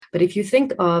But if you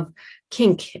think of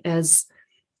kink as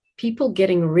people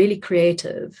getting really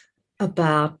creative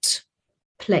about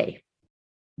play,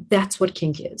 that's what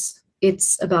kink is.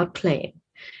 It's about playing,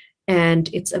 and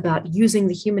it's about using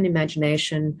the human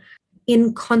imagination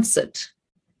in concert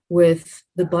with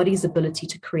the body's ability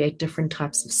to create different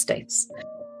types of states.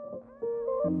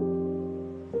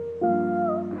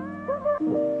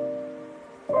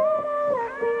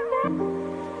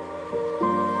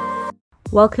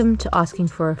 Welcome to Asking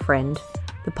for a Friend,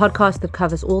 the podcast that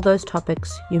covers all those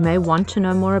topics you may want to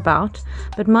know more about,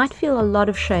 but might feel a lot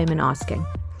of shame in asking.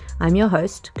 I'm your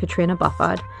host, Katrina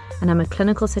Buffard, and I'm a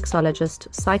clinical sexologist,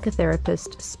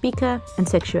 psychotherapist, speaker, and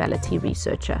sexuality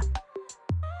researcher.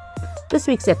 This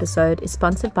week's episode is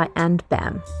sponsored by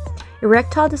 &BAM.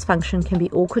 Erectile dysfunction can be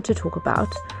awkward to talk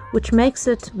about, which makes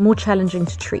it more challenging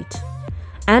to treat.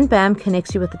 &BAM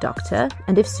connects you with the doctor,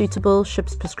 and if suitable,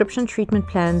 ships prescription treatment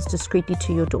plans discreetly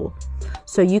to your door,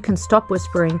 so you can stop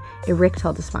whispering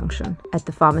erectile dysfunction at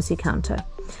the pharmacy counter.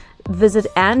 Visit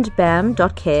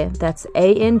andbam.care, that's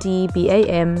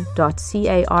andbam.care,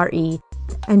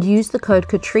 and use the code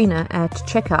Katrina at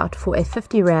checkout for a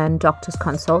 50 Rand doctor's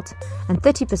consult and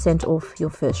 30% off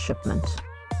your first shipment.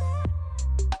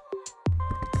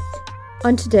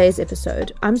 On today's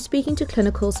episode, I'm speaking to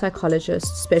clinical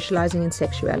psychologist specializing in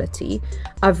sexuality,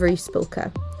 Avery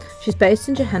Spilker. She's based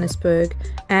in Johannesburg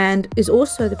and is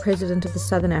also the president of the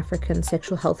Southern African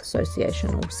Sexual Health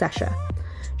Association, or SASHA.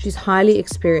 She's highly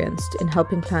experienced in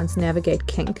helping clients navigate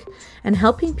kink and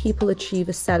helping people achieve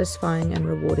a satisfying and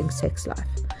rewarding sex life.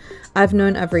 I've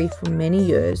known Avery for many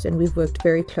years and we've worked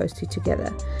very closely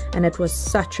together, and it was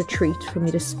such a treat for me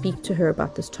to speak to her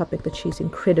about this topic that she's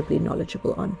incredibly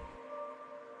knowledgeable on.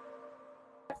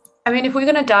 I mean, if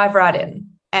we're going to dive right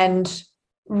in and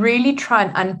really try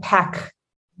and unpack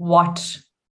what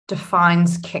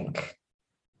defines kink,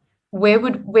 where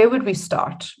would we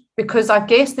start? Because I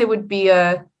guess there would be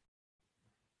a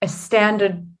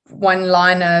standard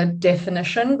one-liner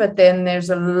definition, but then there's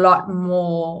a lot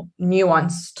more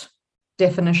nuanced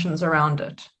definitions around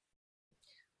it.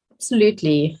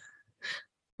 Absolutely.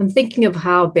 I'm thinking of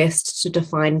how best to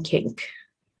define kink.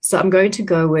 So I'm going to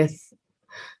go with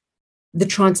the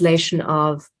translation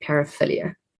of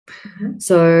paraphilia. Mm-hmm.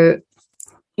 So,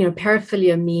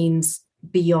 paraphilia means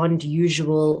beyond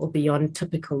usual or beyond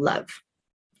typical love.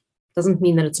 Doesn't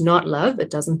mean that it's not love. It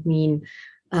doesn't mean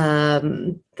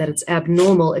that it's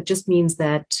abnormal. It just means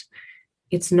that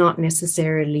it's not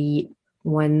necessarily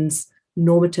one's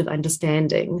normative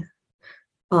understanding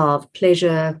of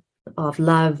pleasure, of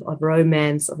love, of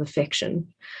romance, of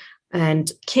affection. And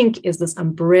kink is this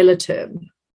umbrella term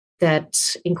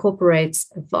that incorporates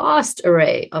a vast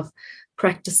array of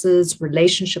practices,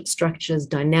 relationship structures,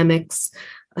 dynamics,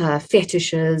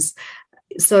 fetishes.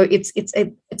 So it's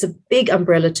a big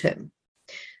umbrella term.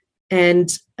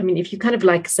 And I mean, if you kind of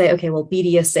like say, okay, well,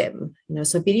 BDSM,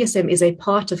 so BDSM is a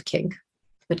part of kink,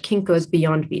 but kink goes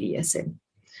beyond BDSM.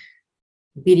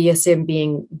 BDSM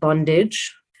being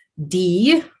bondage.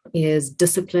 D is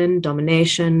discipline,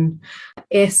 domination.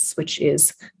 S, which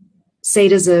is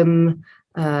sadism,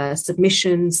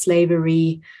 submission,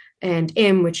 slavery, and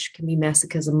M, which can be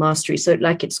masochism, mastery. So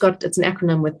it's an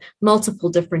acronym with multiple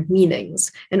different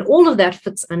meanings, and all of that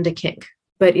fits under kink,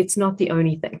 but it's not the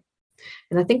only thing.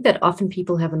 And I think that often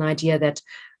people have an idea that,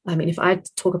 if I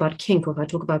talk about kink or if I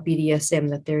talk about BDSM,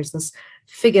 that there's this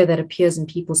figure that appears in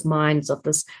people's minds of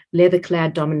this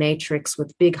leather-clad dominatrix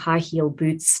with big high-heel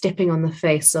boots stepping on the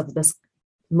face of this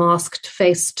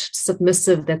masked-faced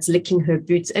submissive that's licking her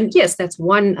boots. And yes, that's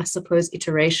one, I suppose,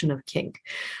 iteration of kink,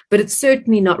 but it's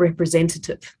certainly not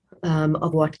representative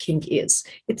of what kink is.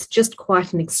 It's just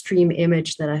quite an extreme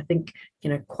image that I think,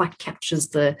 quite captures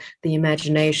the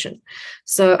imagination.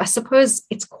 So I suppose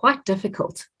it's quite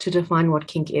difficult to define what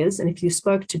kink is. And if you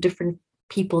spoke to different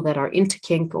people that are into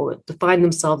kink or define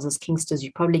themselves as kinksters,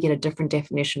 you probably get a different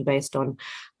definition based on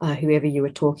whoever you were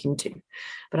talking to.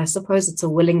 But I suppose it's a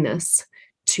willingness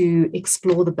to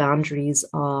explore the boundaries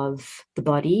of the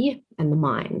body and the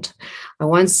mind. I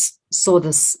once saw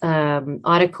this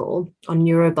article on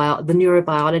the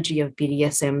neurobiology of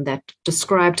BDSM that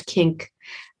described kink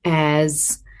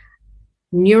as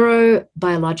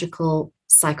neurobiological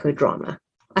psychodrama.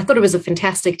 I thought it was a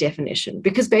fantastic definition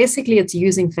because basically it's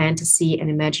using fantasy and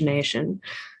imagination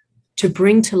to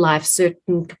bring to life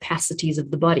certain capacities of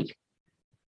the body.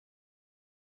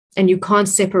 And you can't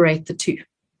separate the two.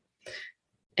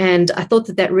 And I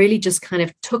thought that really just kind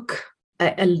of took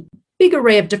big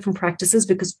array of different practices,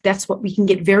 because that's what we can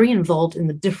get very involved in,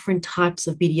 the different types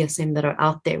of BDSM that are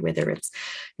out there, whether it's,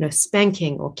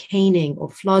 spanking or caning or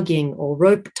flogging or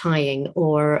rope tying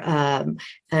or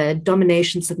a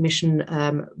domination submission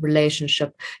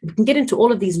relationship. We can get into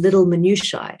all of these little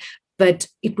minutiae, but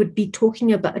it would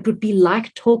be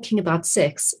like talking about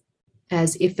sex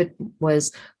as if it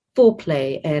was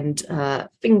foreplay and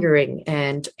fingering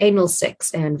and anal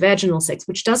sex and vaginal sex,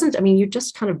 which doesn't, you're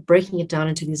just kind of breaking it down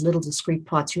into these little discrete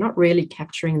parts. You're not really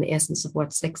capturing the essence of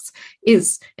what sex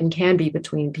is and can be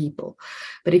between people.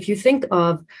 But if you think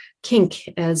of kink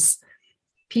as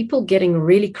people getting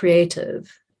really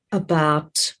creative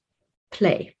about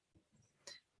play,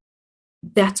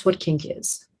 that's what kink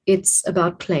is. It's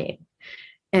about playing,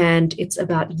 and it's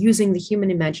about using the human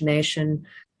imagination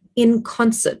in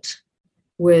concert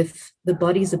with the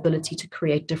body's ability to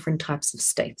create different types of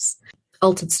states,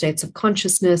 altered states of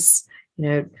consciousness,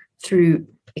 through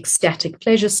ecstatic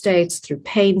pleasure states, through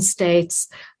pain states,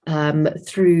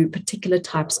 through particular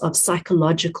types of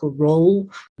psychological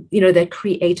role, that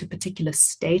create a particular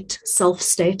state,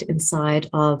 self-state inside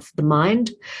of the mind.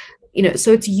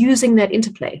 So it's using that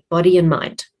interplay, body and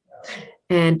mind.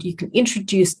 And you can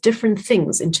introduce different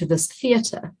things into this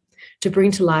theater to bring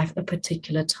to life a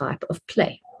particular type of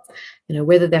play.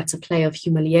 Whether that's a play of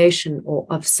humiliation or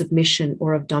of submission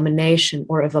or of domination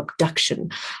or of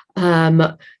abduction,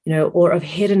 or of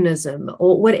hedonism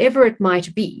or whatever it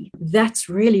might be. That's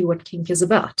really what kink is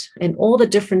about. And all the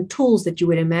different tools that you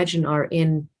would imagine are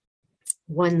in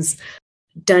one's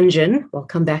dungeon, I'll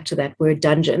come back to that word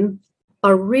dungeon,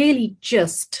 are really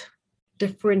just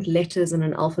different letters in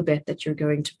an alphabet that you're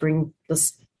going to bring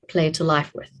this play to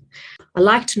life with. I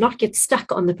like to not get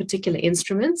stuck on the particular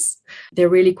instruments. They're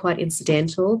really quite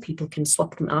incidental. People can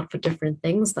swap them out for different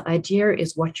things. The idea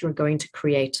is what you're going to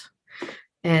create.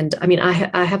 And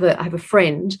I have a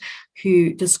friend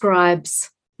who describes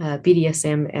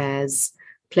BDSM as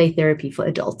play therapy for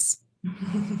adults.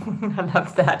 I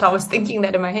love that. I was thinking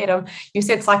that in my head. You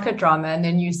said psychodrama and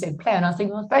then you said play, and I was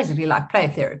thinking, well, it's basically like play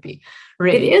therapy.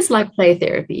 Really, it is like play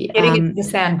therapy. Getting into the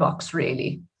sandbox,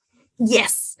 really.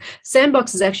 Yes,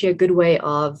 sandbox is actually a good way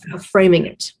of framing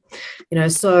it.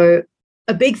 So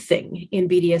a big thing in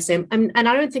BDSM, and I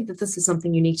don't think that this is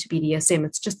something unique to BDSM,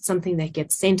 it's just something that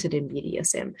gets centered in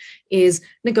BDSM, is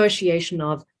negotiation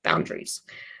of boundaries.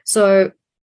 So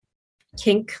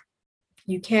kink,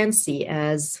 you can see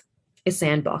as a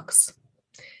sandbox.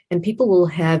 And people will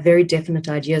have very definite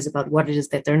ideas about what it is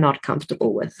that they're not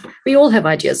comfortable with. We all have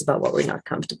ideas about what we're not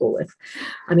comfortable with.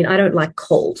 I don't like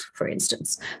cold, for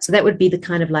instance. So that would be the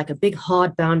kind of like a big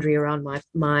hard boundary around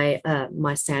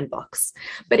my sandbox.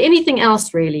 But anything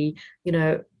else really,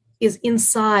 is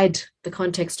inside the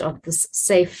context of this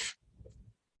safe,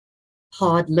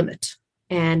 hard limit.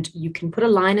 And you can put a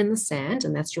line in the sand,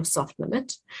 and that's your soft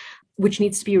limit, which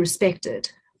needs to be respected.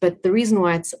 But the reason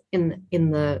why it's in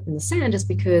the sand is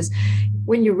because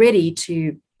when you're ready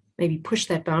to maybe push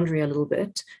that boundary a little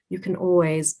bit, you can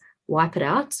always wipe it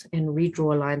out and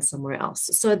redraw a line somewhere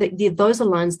else. So that those are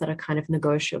lines that are kind of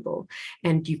negotiable,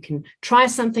 and you can try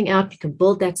something out. You can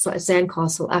build that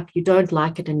sandcastle up. You don't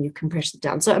like it, and you can press it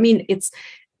down. So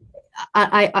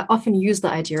I often use the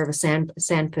idea of a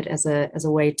sandpit as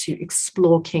a way to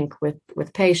explore kink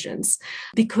with patients,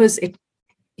 because it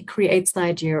creates the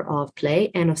idea of play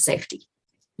and of safety.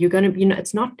 You're going to,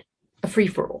 it's not a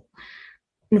free-for-all.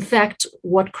 In fact,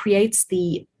 what creates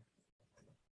the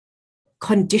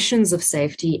conditions of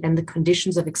safety and the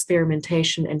conditions of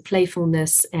experimentation and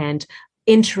playfulness and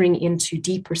entering into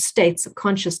deeper states of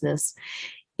consciousness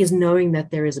is knowing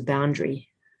that there is a boundary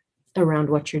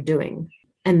around what you're doing,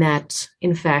 and that,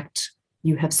 in fact,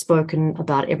 you have spoken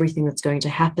about everything that's going to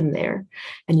happen there,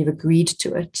 and you've agreed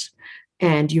to it,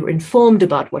 and you're informed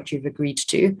about what you've agreed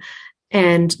to,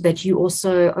 and that you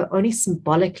also are only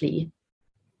symbolically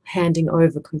handing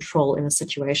over control in a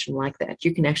situation like that.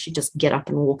 You can actually just get up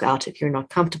and walk out if you're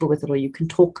not comfortable with it, or you can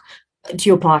talk to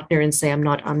your partner and say, I'm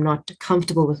not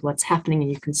comfortable with what's happening,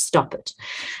 and you can stop it.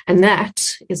 And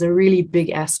that is a really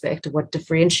big aspect of what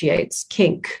differentiates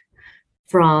kink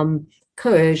from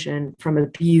coercion, from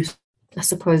abuse, I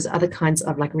suppose other kinds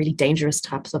of like really dangerous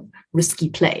types of risky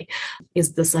play,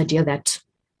 is this idea that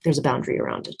there's a boundary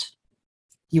around it.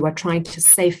 You are trying to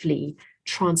safely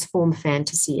transform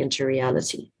fantasy into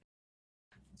reality.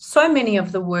 So many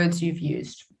of the words you've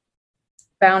used,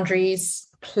 boundaries,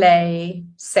 play,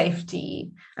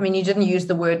 safety. You didn't use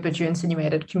the word, but you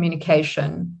insinuated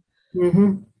communication.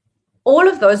 Mm-hmm. All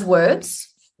of those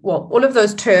words, all of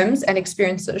those terms and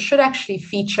experiences should actually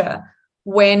feature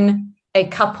when a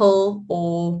couple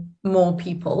or more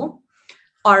people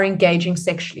are engaging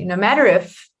sexually, no matter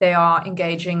if they are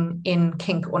engaging in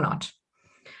kink or not.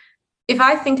 If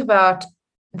I think about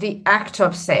the act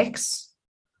of sex,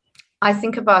 I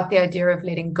think about the idea of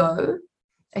letting go.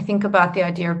 I think about the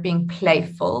idea of being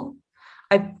playful.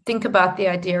 I think about the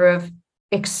idea of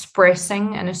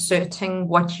expressing and asserting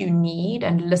what you need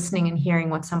and listening and hearing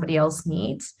what somebody else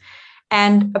needs,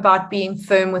 and about being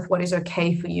firm with what is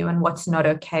okay for you and what's not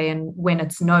okay and when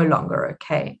it's no longer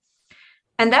okay.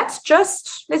 And that's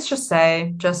just, let's just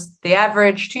say, just the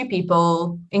average two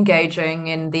people engaging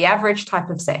in the average type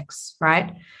of sex,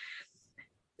 right?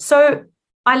 So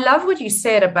I love what you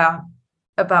said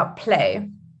about play,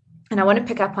 and I want to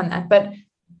pick up on that. But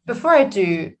before I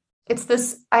do, it's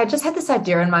this, I just had this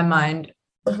idea in my mind.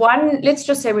 One, let's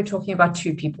just say we're talking about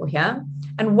two people here,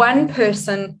 and one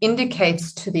person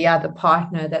indicates to the other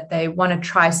partner that they want to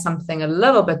try something a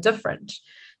little bit different.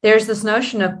 There's this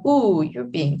notion of, ooh, you're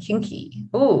being kinky.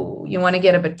 Ooh, you want to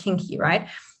get a bit kinky, right?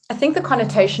 I think the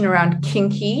connotation around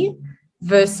kinky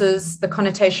versus the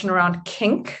connotation around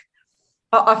kink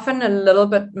are often a little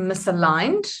bit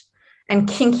misaligned. And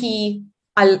kinky,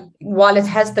 while it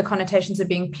has the connotations of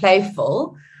being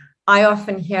playful, I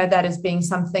often hear that as being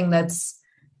something that's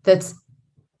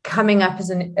coming up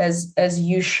as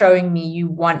you showing me you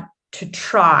want to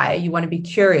try, you want to be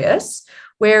curious,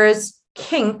 whereas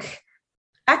kink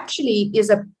actually is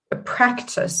a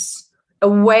practice, a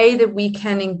way that we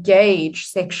can engage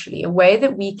sexually, a way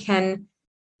that we can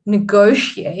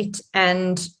negotiate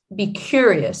and be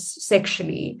curious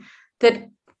sexually, that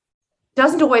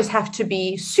doesn't always have to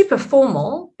be super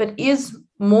formal, but is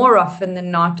more often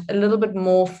than not a little bit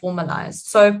more formalized.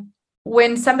 So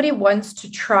when somebody wants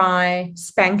to try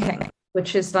spanking,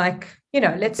 which is like,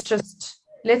 let's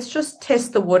just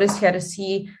test the waters here to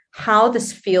see how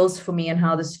this feels for me and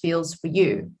how this feels for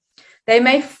you. They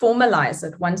may formalize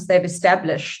it once they've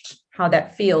established how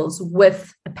that feels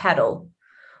with a paddle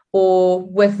or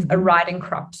with a riding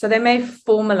crop. So they may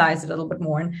formalize it a little bit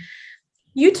more. And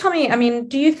you tell me, I mean,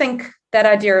 do you think that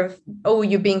idea of, oh,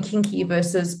 you're being kinky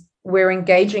versus we're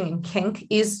engaging in kink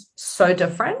is so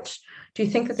different? Do you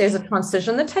think that there's a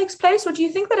transition that takes place? Or do you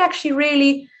think that actually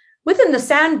really within the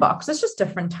sandbox, it's just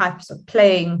different types of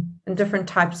playing and different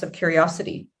types of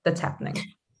curiosity that's happening?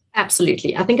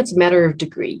 Absolutely. I think it's a matter of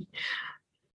degree.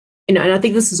 And I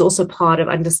think this is also part of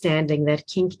understanding that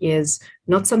kink is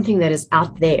not something that is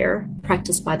out there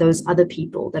practiced by those other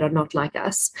people that are not like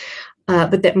us,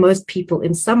 but that most people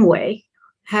in some way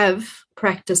have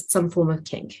practiced some form of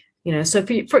kink. So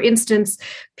for instance,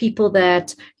 people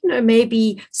that,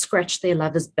 maybe scratch their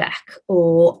lover's back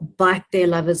or bite their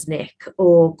lover's neck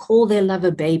or call their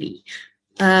lover baby,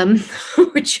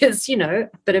 which is, a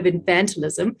bit of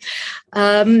infantilism.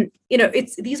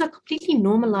 These are completely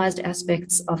normalized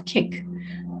aspects of kink.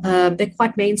 They're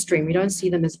quite mainstream. We don't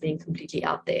see them as being completely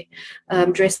out there.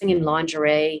 Dressing in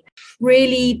lingerie,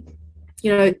 really,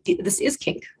 this is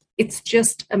kink. It's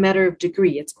just a matter of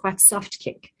degree. It's quite soft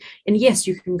kink. And yes,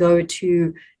 you can go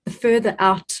to the further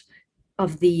out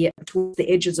of towards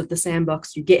the edges of the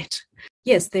sandbox you get.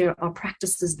 Yes, there are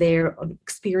practices there,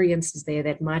 experiences there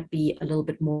that might be a little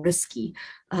bit more risky.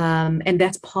 And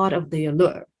that's part of the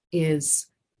allure, is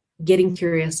getting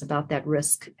curious about that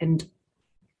risk and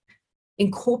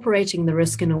incorporating the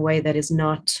risk in a way that is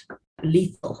not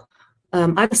lethal.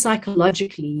 Either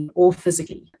psychologically or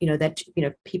physically,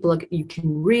 people you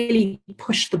can really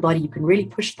push the body, you can really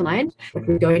push the mind, but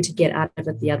we're going to get out of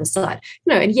it the other side.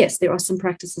 And yes, there are some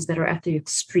practices that are at the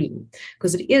extreme,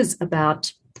 because it is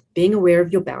about being aware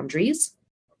of your boundaries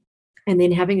and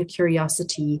then having a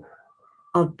curiosity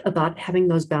about having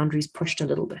those boundaries pushed a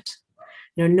little bit.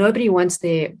 Nobody wants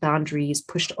their boundaries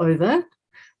pushed over.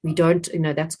 We don't,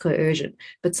 that's coercion.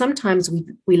 But sometimes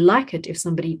we like it if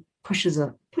somebody pushes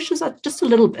us just a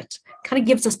little bit, kind of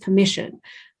gives us permission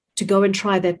to go and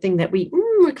try that thing that we're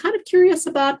kind of curious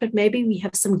about, but maybe we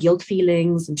have some guilt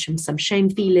feelings and some shame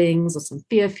feelings or some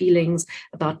fear feelings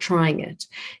about trying it.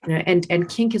 And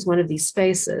kink is one of these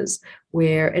spaces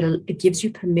where it gives you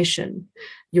permission.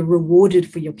 You're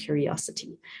rewarded for your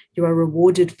curiosity. You are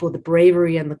rewarded for the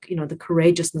bravery and the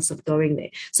courageousness of going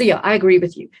there. So yeah, I agree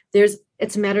with you.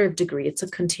 It's a matter of degree. It's a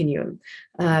continuum.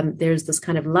 There's this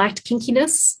kind of light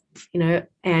kinkiness,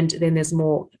 and then there's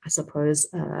more, I suppose,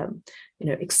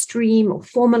 extreme or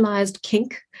formalized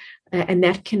kink. And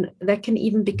that can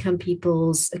even become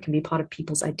it can be part of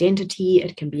people's identity.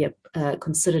 It can be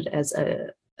considered as a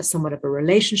somewhat of a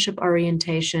relationship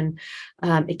orientation.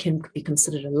 It can be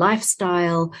considered a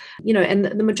lifestyle, and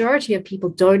the majority of people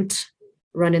don't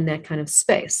run in that kind of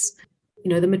space.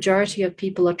 The majority of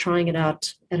people are trying it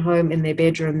out at home in their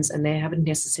bedrooms, and they haven't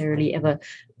necessarily ever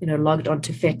logged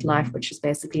onto FetLife, which is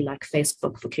basically like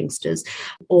Facebook for kinksters,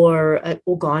 or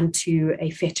gone to a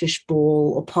fetish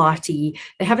ball or party.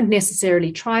 They haven't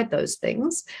necessarily tried those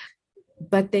things,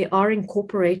 but they are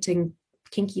incorporating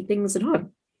kinky things at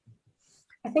home.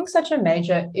 I think such a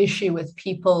major issue with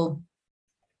people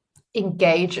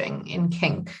engaging in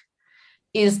kink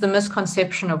is the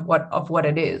misconception of what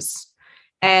it is.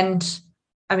 And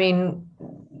I mean,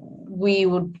 we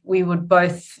would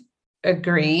both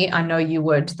agree, I know you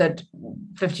would, that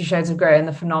 50 Shades of Grey and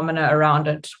the phenomena around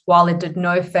it, while it did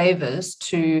no favors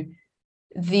to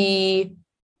the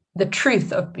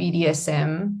truth of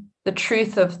BDSM, the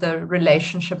truth of the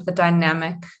relationship, the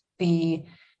dynamic, the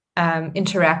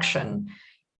interaction,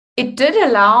 it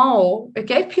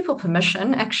gave people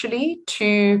permission actually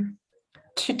to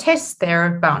test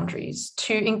their boundaries,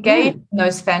 to engage in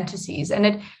those fantasies. And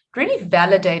it really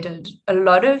validated a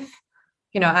lot of,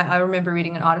 I remember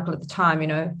reading an article at the time,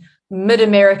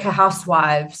 mid-America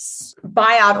housewives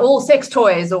buy out all sex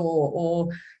toys or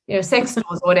sex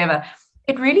stores or whatever.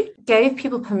 It really gave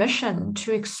people permission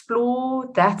to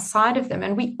explore that side of them.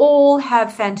 And we all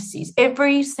have fantasies,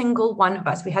 every single one of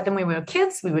us. We had them when we were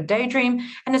kids, we would daydream.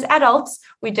 And as adults,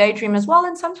 we daydream as well.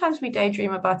 And sometimes we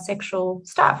daydream about sexual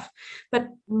stuff. But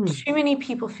too many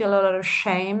people feel a lot of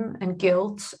shame and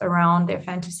guilt around their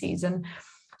fantasies. And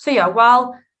so,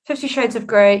 while 50 Shades of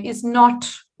Grey is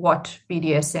not what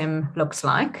BDSM looks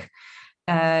like,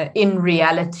 in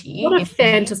reality, what a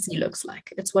fantasy looks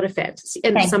like. It's what a fantasy,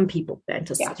 and some people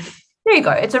fantasy. Yeah. There you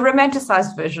go. It's a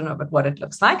romanticized version of it, what it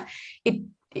looks like.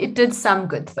 It did some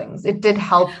good things. It did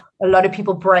help a lot of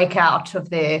people break out of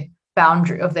their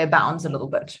bounds a little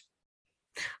bit.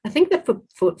 I think that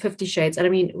for 50 Shades, and I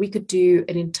mean, we could do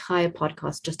an entire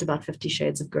podcast just about 50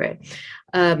 Shades of Grey.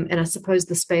 And I suppose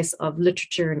the space of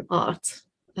literature and art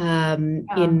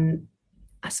in,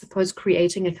 I suppose,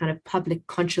 creating a kind of public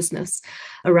consciousness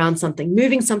around something,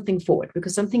 moving something forward,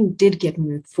 because something did get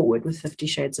moved forward with 50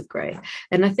 Shades of Grey.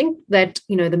 And I think that,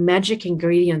 the magic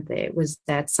ingredient there was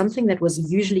that something that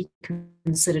was usually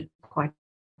considered quite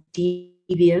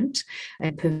deviant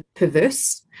and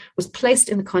perverse was placed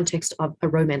in the context of a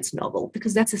romance novel,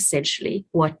 because that's essentially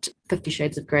what 50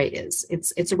 Shades of Grey is.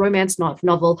 It's a romance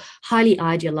novel, highly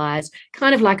idealized,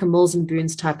 kind of like a Mills and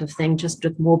Boons type of thing, just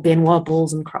with more Benoit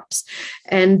balls and crops.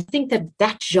 And I think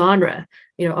that genre,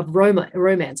 of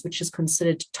romance, which is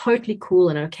considered totally cool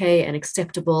and okay and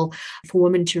acceptable for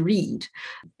women to read,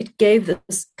 it gave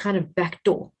this kind of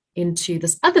backdoor into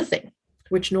this other thing,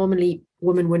 which normally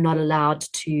women were not allowed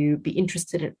to be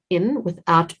interested in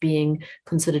without being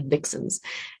considered vixens.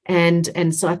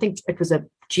 And so I think it was a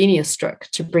genius stroke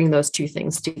to bring those two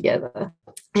things together.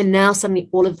 And now suddenly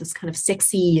all of this kind of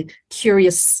sexy,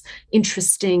 curious,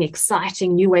 interesting,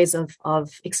 exciting new ways of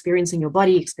experiencing your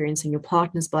body, experiencing your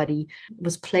partner's body,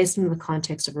 was placed in the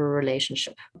context of a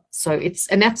relationship. So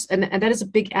that is a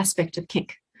big aspect of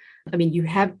kink. I mean, you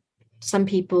have some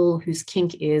people whose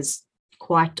kink is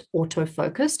quite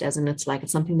auto-focused, as in it's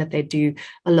something that they do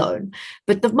alone.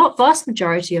 But the vast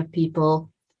majority of people,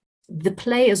 the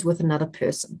play is with another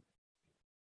person.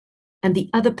 And the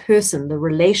other person, the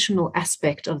relational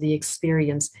aspect of the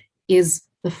experience, is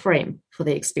the frame for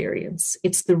the experience.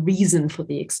 It's the reason for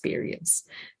the experience.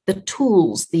 The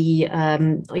tools, I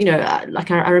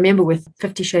remember with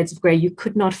 50 Shades of Grey, you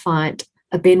could not find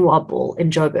a Benoit ball in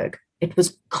Joburg. It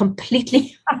was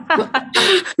completely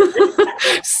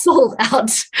sold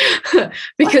out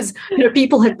because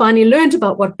people had finally learned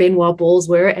about what Benoit balls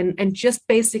were and just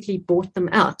basically bought them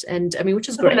out. And I mean, which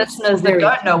is great. For listeners that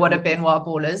don't know what a Benoit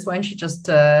ball is, why don't you just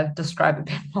describe a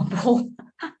Benoit ball?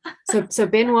 So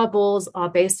Benoit balls are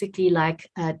basically like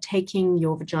taking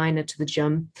your vagina to the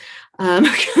gym. And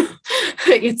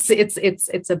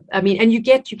you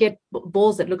get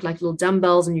balls that look like little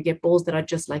dumbbells, and you get balls that are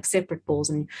just like separate balls,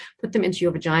 and you put them into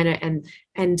your vagina,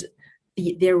 and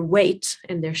their weight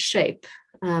and their shape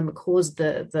cause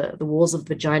the walls of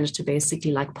the vagina to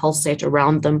basically like pulsate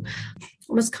around them,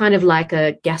 almost kind of like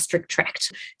a gastric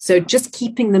tract. So just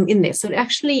keeping them in there. So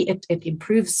it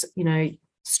improves,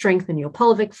 strength in your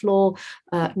pelvic floor.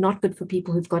 Not good for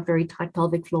people who've got very tight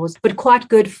pelvic floors, but quite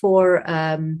good for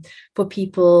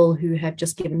people who have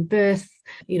just given birth,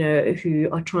 who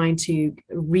are trying to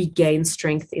regain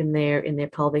strength in their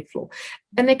pelvic floor.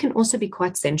 And they can also be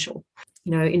quite sensual,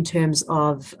 in terms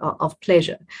of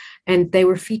pleasure. And they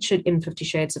were featured in 50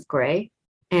 Shades of Grey.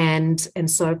 And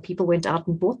so people went out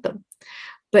and bought them.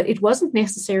 But it wasn't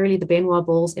necessarily the Benoit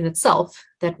balls in itself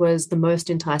that was the most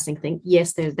enticing thing.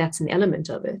 Yes, that's an element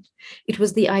of it. It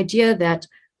was the idea that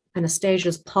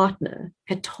Anastasia's partner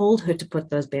had told her to put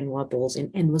those Benoit balls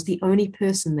in and was the only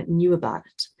person that knew about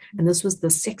it. And this was the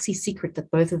sexy secret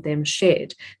that both of them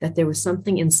shared, that there was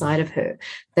something inside of her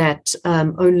that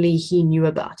only he knew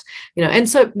about. And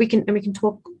so we can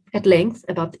talk at length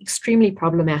about the extremely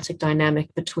problematic dynamic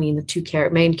between the two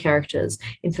main characters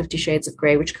in 50 Shades of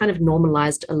Grey, which kind of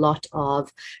normalized a lot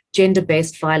of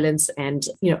gender-based violence and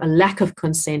a lack of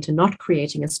consent, and not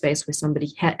creating a space where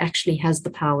somebody actually has the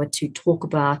power to talk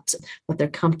about what they're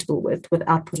comfortable with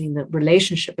without putting the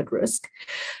relationship at risk.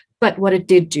 But what it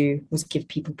did do was give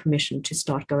people permission to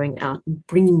start going out and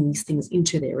bringing these things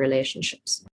into their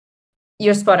relationships.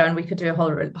 You're spot on. We could do a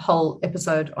whole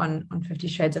episode on 50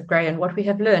 Shades of Grey and what we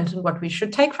have learned and what we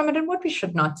should take from it and what we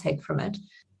should not take from it.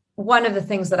 One of the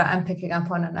things that I am picking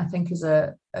up on, and I think is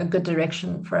a good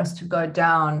direction for us to go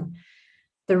down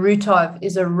the route of,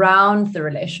 is around the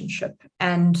relationship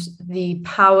and the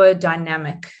power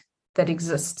dynamic that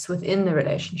exists within the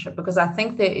relationship, because I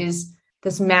think there is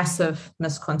this massive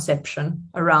misconception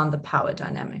around the power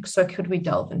dynamic. So could we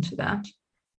delve into that?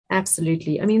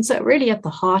 Absolutely. I mean, so really at the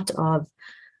heart of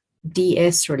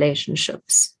DS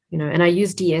relationships, and I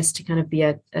use DS to kind of be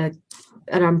an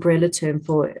umbrella term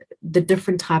for the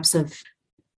different types of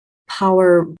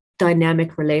power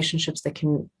dynamic relationships that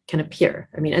can appear.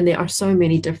 I mean, and there are so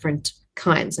many different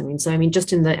kinds.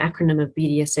 Just in the acronym of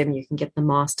BDSM, you can get the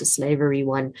master slavery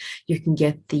one, you can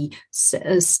get the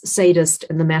sadist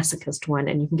and the masochist one,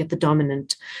 and you can get the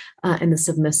dominant and the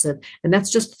submissive. And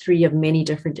that's just 3 of many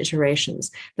different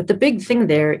iterations. But the big thing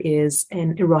there is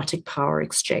an erotic power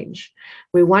exchange,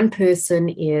 where one person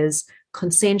is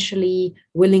consensually,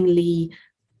 willingly,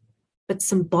 but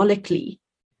symbolically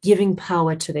giving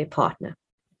power to their partner.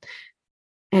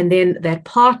 And then that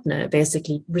partner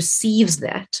basically receives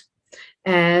that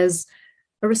as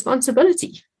a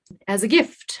responsibility, as a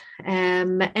gift.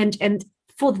 And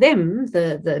for them,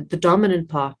 the dominant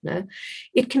partner,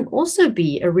 it can also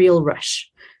be a real rush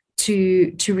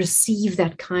to receive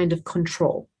that kind of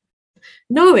control,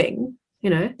 knowing,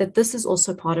 that this is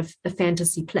also part of a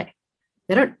fantasy play.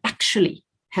 They don't actually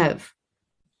have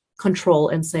control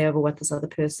and say over what this other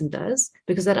person does,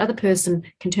 because that other person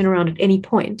can turn around at any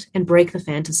point and break the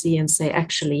fantasy and say,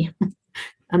 actually,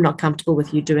 I'm not comfortable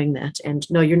with you doing that. And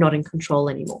no, you're not in control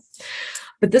anymore.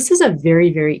 But this is a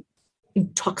very, very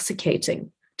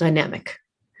intoxicating dynamic.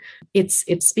 It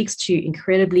speaks to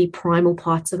incredibly primal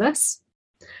parts of us.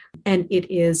 And it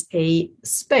is a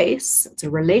space, it's a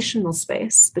relational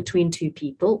space between 2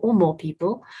 people or more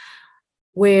people,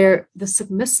 where the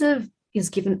submissive is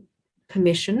given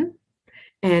permission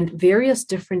and various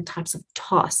different types of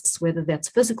tasks, whether that's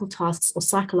physical tasks or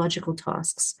psychological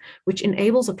tasks, which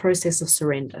enables a process of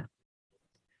surrender.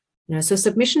 So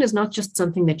submission is not just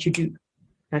something that you do,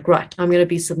 like, right, I'm going to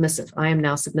be submissive. I am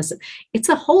now submissive. It's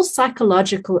a whole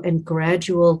psychological and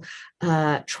gradual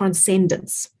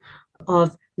transcendence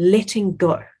of letting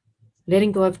go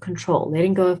of control,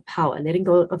 letting go of power, letting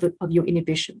go of your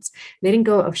inhibitions, letting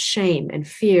go of shame and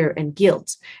fear and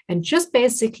guilt, and just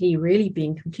basically really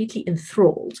being completely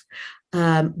enthralled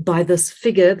by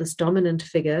this dominant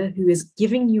figure who is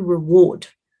giving you reward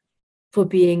for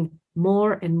being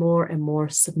more and more and more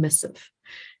submissive.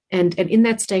 And in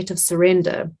that state of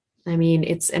surrender,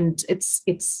 it's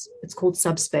called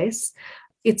subspace.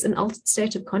 It's an altered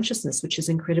state of consciousness, which is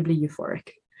incredibly euphoric.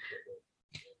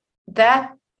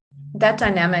 That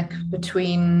dynamic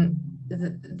between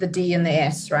the D and the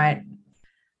S, right?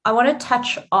 I want to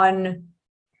touch on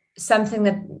something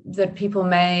that people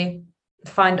may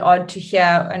find odd to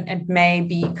hear and may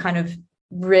be kind of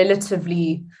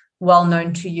relatively well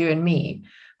known to you and me.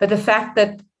 But the fact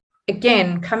that,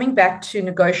 again, coming back to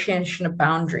negotiation of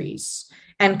boundaries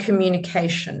and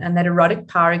communication and that erotic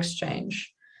power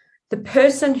exchange, the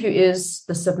person who is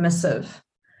the submissive,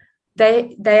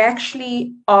 they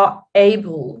actually are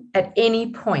able at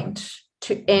any point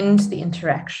to end the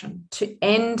interaction, to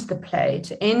end the play,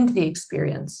 to end the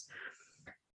experience.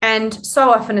 And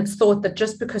so often it's thought that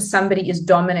just because somebody is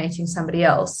dominating somebody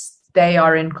else, they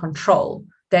are in control.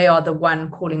 They are the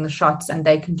one calling the shots and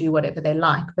they can do whatever they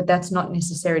like. But that's not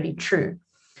necessarily true.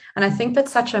 And I think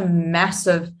that's such a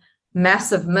massive,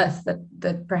 massive myth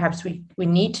that perhaps we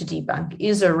need to debunk,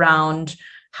 is around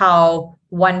how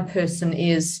one person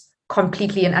is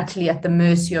completely and utterly at the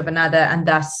mercy of another, and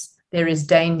thus there is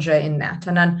danger in that.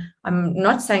 And I'm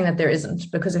not saying that there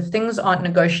isn't, because if things aren't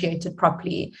negotiated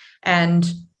properly and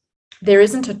there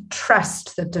isn't a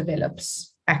trust that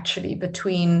develops actually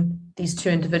between these 2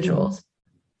 individuals,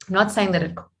 I'm not saying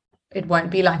that it won't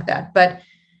be like that, but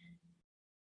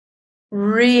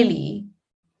really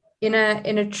in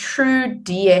a true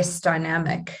DS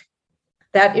dynamic,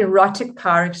 that erotic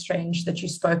power exchange that you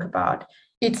spoke about,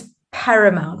 it's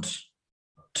paramount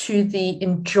to the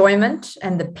enjoyment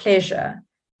and the pleasure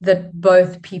that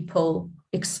both people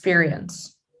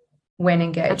experience when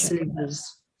engaging. Absolutely.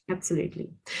 Absolutely.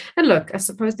 And look, I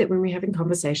suppose that when we're having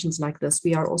conversations like this,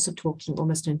 we are also talking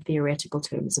almost in theoretical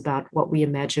terms about what we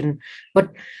imagine,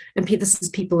 and this is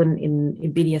people in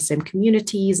BDSM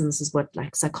communities, and this is what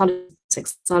like psychologists,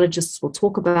 sexologists will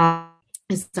talk about,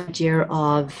 is the idea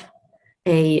of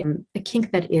a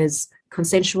kink that is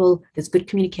consensual, there's good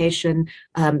communication,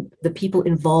 the people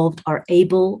involved are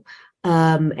able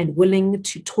and willing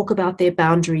to talk about their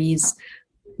boundaries.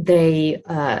 They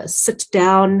sit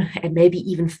down and maybe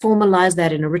even formalize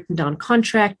that in a written down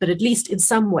contract, but at least in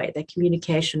some way, their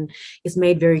communication is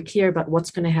made very clear about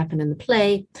what's going to happen in the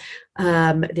play.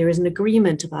 There is an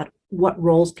agreement about what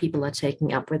roles people are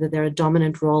taking up, whether they're a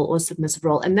dominant role or submissive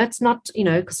role. And that's not,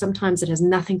 because sometimes it has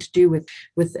nothing to do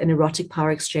with an erotic power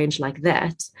exchange like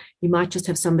that. You might just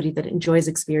have somebody that enjoys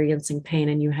experiencing pain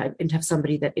and you have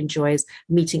somebody that enjoys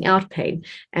meting out pain.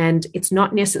 And it's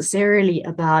not necessarily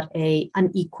about a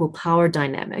unequal power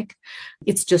dynamic.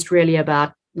 It's just really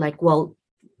about like, well,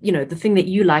 the thing that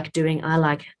you like doing, I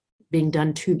like being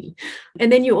done to me. And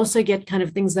then you also get kind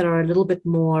of things that are a little bit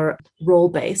more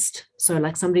role-based. So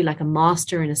like somebody like a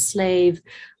master and a slave,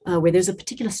 where there's a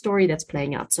particular story that's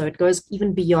playing out. So it goes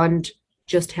even beyond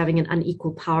just having an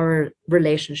unequal power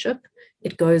relationship.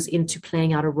 It goes into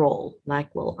playing out a role,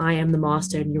 like, well, I am the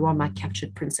master and you are my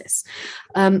captured princess,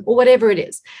 or whatever it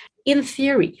is. In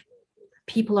theory,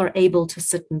 people are able to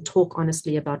sit and talk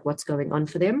honestly about what's going on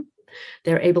for them.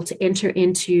 They're able to enter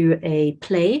into a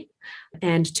play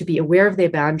and to be aware of their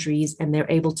boundaries, and they're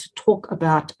able to talk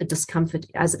about a discomfort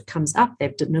as it comes up.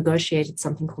 They've negotiated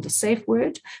something called a safe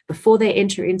word before they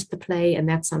enter into the play, and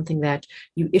that's something that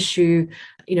you issue,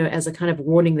 as a kind of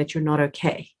warning that you're not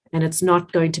okay. And it's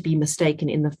not going to be mistaken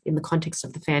in the context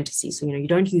of the fantasy. So, you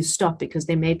don't use stop, because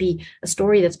there may be a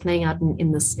story that's playing out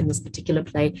in this particular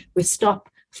play where stop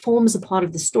forms a part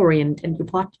of the story, and your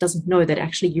partner doesn't know that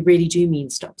actually you really do mean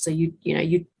stop. So you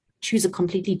choose a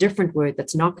completely different word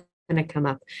that's not going to come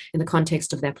up in the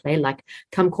context of that play, like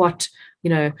kumquat,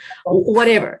 or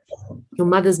whatever, your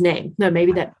mother's name. No,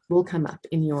 maybe that will come up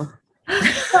in your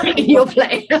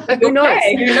play. Who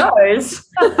knows?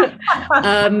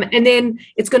 And then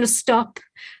it's going to stop,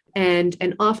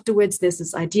 and afterwards there's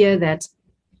this idea that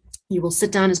you will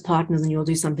sit down as partners and you'll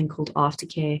do something called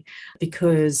aftercare,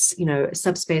 because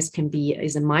subspace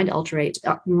is a mind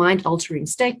altering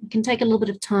state. It can take a little bit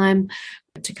of time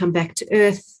to come back to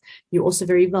earth. You're also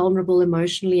very vulnerable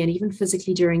emotionally and even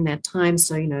physically during that time.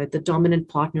 So, the dominant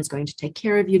partner is going to take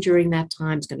care of you during that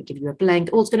time. It's going to give you a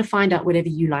blanket, or it's going to find out whatever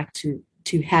you like to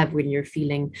have when you're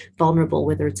feeling vulnerable,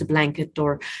 whether it's a blanket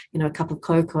or, a cup of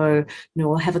cocoa,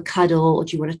 or have a cuddle, or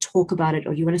do you want to talk about it,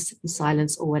 or do you want to sit in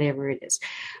silence, or whatever it is.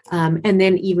 And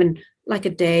then even like a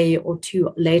day or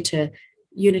two later,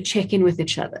 you're going to check in with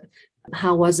each other.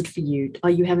 How was it for you? Are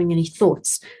you having any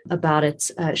thoughts about it?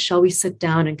 Shall we sit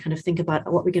down and kind of think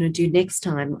about what we're going to do next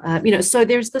time? So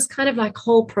there's this kind of like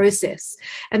whole process,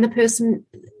 and the person,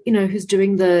 who's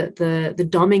doing the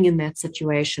doming in that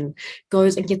situation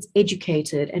goes and gets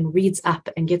educated and reads up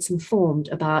and gets informed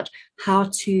about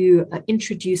how to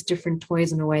introduce different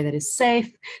toys in a way that is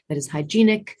safe, that is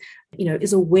hygienic,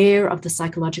 is aware of the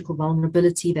psychological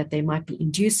vulnerability that they might be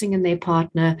inducing in their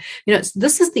partner.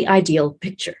 This is the ideal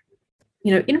picture.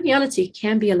 In reality, it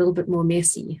can be a little bit more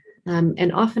messy.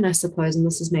 And often, I suppose, and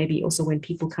this is maybe also when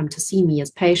people come to see me as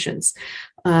patients,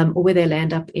 or where they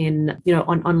land up in,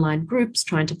 on online groups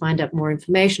trying to find out more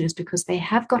information, is because they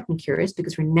have gotten curious,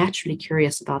 because we're naturally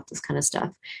curious about this kind of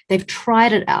stuff. They've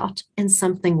tried it out and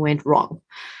something went wrong.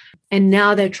 And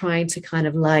now they're trying to kind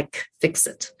of like fix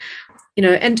it,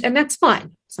 and that's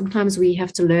fine. Sometimes we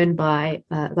have to learn by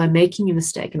making a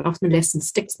mistake, and often the lesson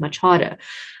sticks much harder.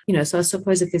 So I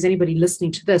suppose if there's anybody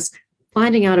listening to this,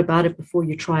 finding out about it before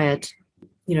you try it,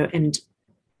 and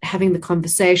having the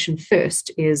conversation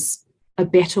first is a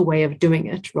better way of doing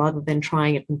it, rather than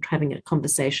trying it and having a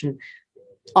conversation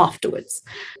afterwards.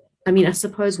 I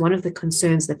suppose one of the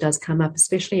concerns that does come up,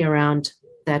 especially around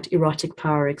that erotic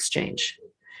power exchange,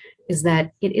 is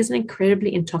that it is an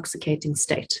incredibly intoxicating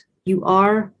state. You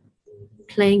are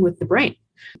playing with the brain.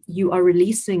 You are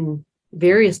releasing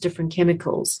various different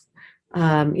chemicals,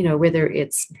 whether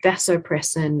it's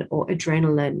vasopressin or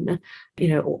adrenaline,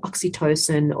 or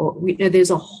oxytocin, or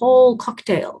there's a whole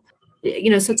cocktail,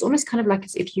 so it's almost kind of like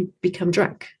as if you become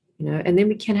drunk, and then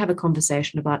we can have a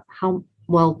conversation about how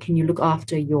well can you look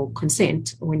after your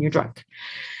consent when you're drunk,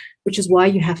 which is why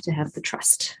you have to have the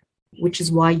trust, which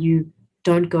is why you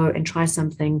don't go and try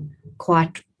something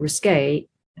quite risque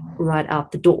right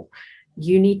out the door.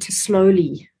 You need to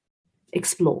slowly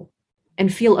explore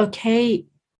and feel okay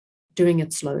doing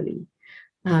it slowly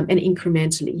and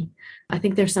incrementally. I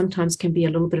think there sometimes can be a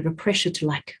little bit of a pressure to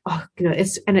like,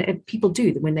 and people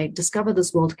do when they discover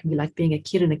this world. It can be like being a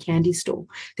kid in a candy store.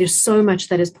 There's so much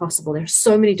that is possible. There's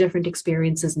so many different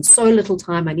experiences and so little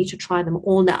time. I need to try them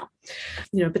all now,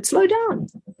 but slow down,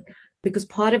 because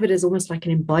part of it is almost like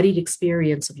an embodied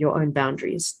experience of your own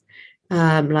boundaries.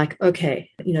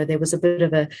 Okay, there was a bit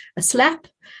of a slap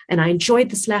and I enjoyed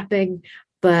the slapping,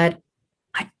 but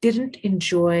I didn't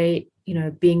enjoy,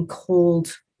 being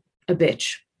called a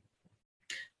bitch,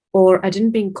 or I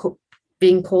didn't being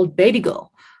called baby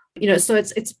girl, so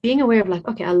it's being aware of like,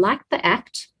 okay, I liked the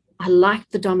act, I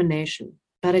liked the domination,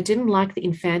 but I didn't like the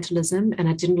infantilism and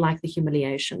I didn't like the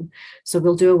humiliation. So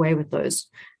we'll do away with those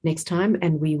next time.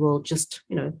 And we will just,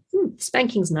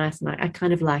 spanking's nice. And I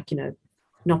kind of like,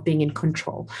 not being in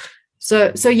control.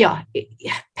 So yeah,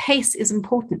 pace is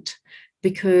important,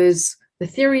 because the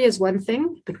theory is one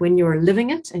thing, but when you're living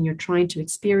it and you're trying to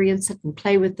experience it and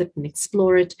play with it and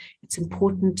explore it, it's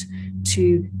important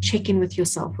to check in with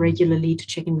yourself regularly, to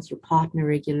check in with your partner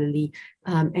regularly,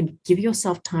 and give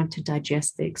yourself time to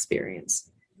digest the experience.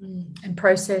 And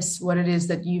process what it is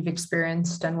that you've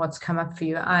experienced and what's come up for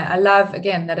you. I love,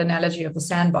 again, that analogy of the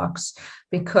sandbox,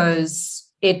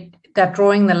 because that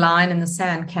drawing the line in the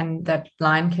sand can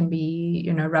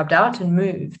be, rubbed out and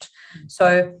moved.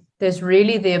 So there's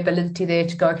really the ability there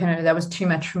to go, okay, no, that was too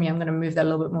much for me. I'm going to move that a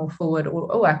little bit more forward. Or,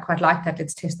 oh, I quite like that.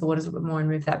 Let's test the waters a little bit more and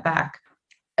move that back.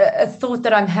 A thought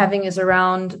that I'm having is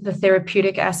around the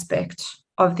therapeutic aspect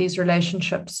of these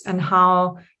relationships and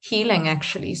how healing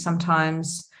actually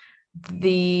sometimes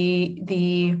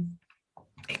the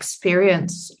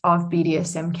experience of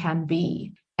BDSM can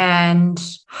be, and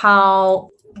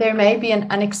how there may be an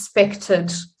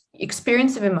unexpected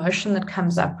experience of emotion that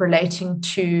comes up relating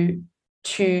to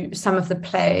some of the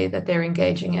play that they're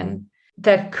engaging in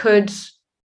that could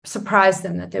surprise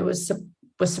them, that there was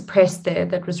suppressed there,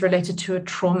 that was related to a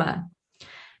trauma.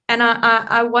 And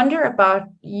I wonder about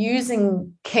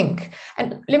using kink.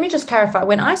 And let me just clarify,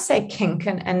 when I say kink,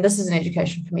 and this is an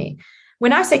education for me,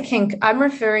 when I say kink, I'm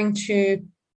referring to,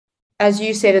 as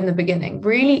you said in the beginning,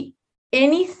 really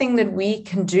anything that we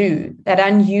can do, that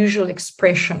unusual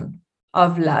expression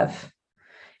of love.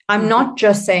 I'm not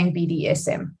just saying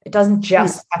BDSM. It doesn't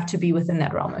just have to be within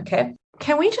that realm, okay?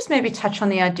 Can we just maybe touch on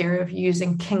the idea of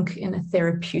using kink in a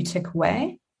therapeutic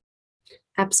way?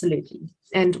 Absolutely.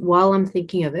 And while I'm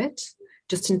thinking of it,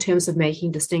 just in terms of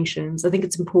making distinctions, I think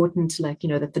it's important to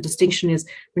that the distinction is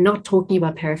we're not talking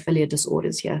about paraphilia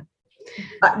disorders here.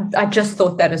 I just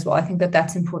thought that as well. I think that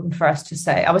that's important for us to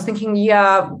say. I was thinking,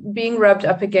 being rubbed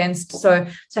up against. So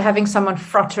having someone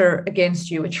frotter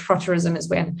against you, which frotterism is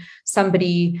when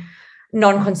somebody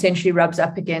non-consensually rubs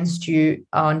up against you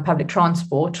on public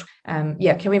transport. Can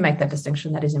we make that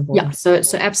distinction? That is important. Yeah,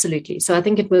 so absolutely. So I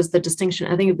think it was the distinction,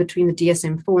 I think, between the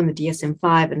DSM-4 and the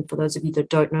DSM-5. And for those of you that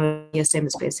don't know, DSM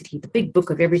is basically the big book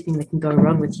of everything that can go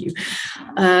wrong with you.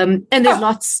 And there's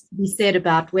lots to be said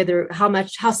about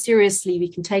how seriously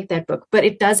we can take that book, but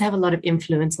it does have a lot of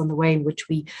influence on the way in which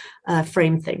we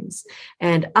frame things.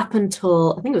 And up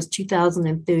until, I think it was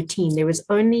 2013, there was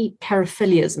only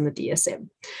paraphilias in the DSM,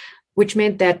 which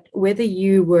meant that whether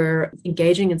you were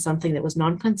engaging in something that was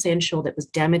non-consensual, that was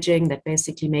damaging, that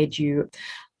basically made you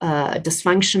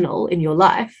dysfunctional in your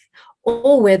life,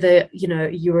 or whether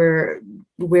you were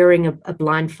wearing a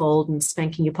blindfold and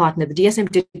spanking your partner, the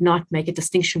DSM did not make a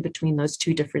distinction between those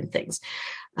two different things.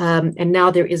 And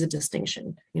now there is a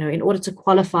distinction. In order to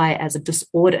qualify as a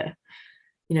disorder,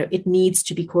 it needs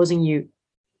to be causing you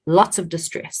lots of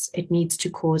distress. It needs to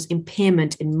cause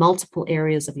impairment in multiple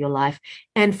areas of your life.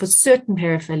 And for certain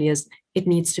paraphilias, it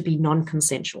needs to be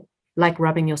non-consensual, like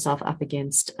rubbing yourself up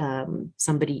against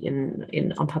somebody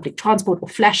on public transport or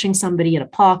flashing somebody in a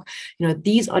park.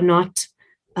 These are not,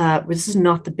 this is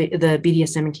not the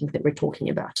BDSM kink that we're talking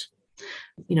about.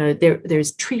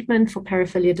 There's treatment for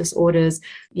paraphilia disorders,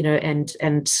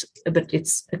 but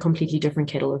it's a completely different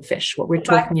kettle of fish. What we're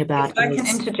talking about. If I can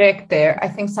interject there, I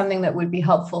think something that would be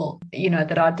helpful,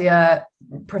 that our dear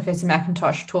Professor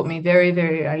McIntosh taught me very,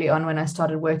 very early on when I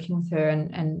started working with her,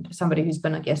 and somebody who's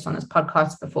been a guest on this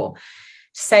podcast before: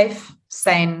 safe,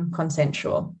 sane,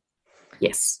 consensual.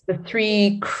 Yes. The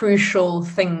three crucial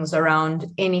things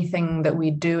around anything that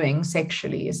we're doing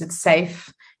sexually is it's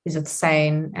safe, Is it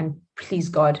sane? And please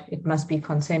God, it must be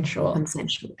consensual.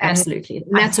 Consensual, absolutely.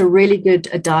 And that's a really good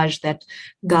adage that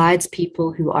guides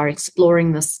people who are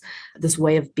exploring this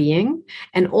way of being.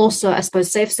 And also, I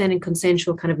suppose, safe, sane, and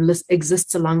consensual kind of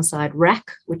exists alongside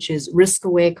RAC, which is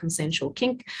risk-aware consensual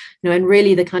kink. And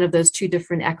really the kind of those two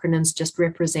different acronyms just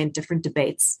represent different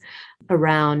debates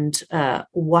around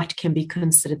what can be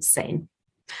considered sane.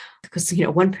 Because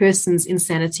one person's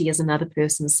insanity is another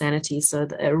person's sanity. So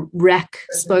the RAC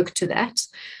spoke to that,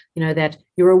 that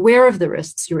you're aware of the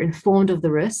risks, you're informed of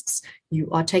the risks, you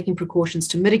are taking precautions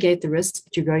to mitigate the risks,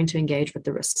 but you're going to engage with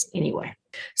the risks anyway.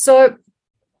 So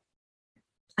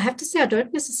I have to say, I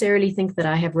don't necessarily think that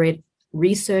I have read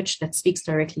research that speaks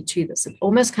directly to this. It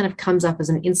almost kind of comes up as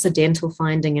an incidental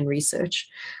finding in research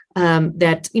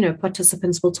that,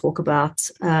 participants will talk about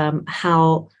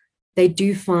how they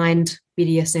do find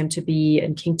BDSM to be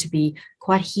and kink to be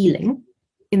quite healing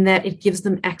in that it gives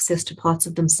them access to parts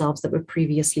of themselves that were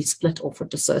previously split off or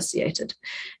dissociated.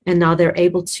 And now they're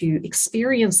able to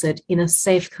experience it in a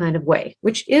safe kind of way,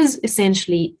 which is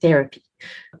essentially therapy,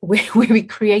 where we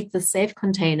create the safe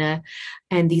container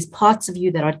and these parts of you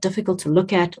that are difficult to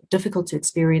look at, difficult to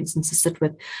experience and to sit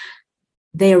with,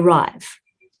 they arrive.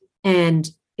 And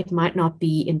it might not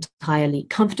be entirely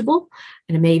comfortable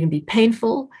and it may even be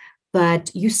painful,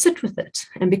 but you sit with it.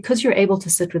 And because you're able to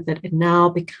sit with it, it now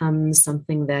becomes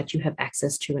something that you have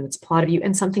access to and it's part of you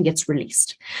and something gets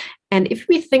released. And if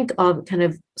we think of kind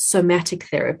of somatic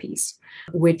therapies,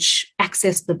 which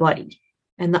access the body,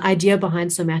 and the idea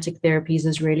behind somatic therapies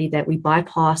is really that we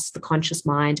bypass the conscious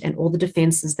mind and all the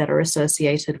defenses that are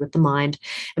associated with the mind,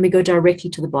 and we go directly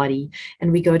to the body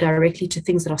and we go directly to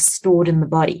things that are stored in the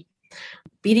body.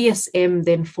 BDSM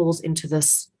then falls into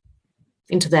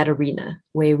that arena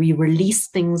where we release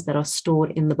things that are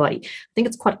stored in the body. I think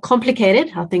it's quite complicated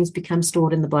how things become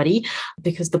stored in the body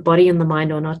because the body and the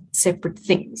mind are not separate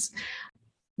things.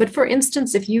 But for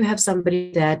instance, if you have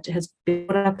somebody that has been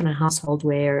brought up in a household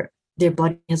where their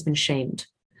body has been shamed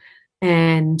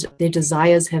and their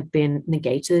desires have been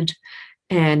negated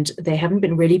and they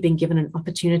haven't really been given an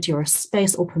opportunity or a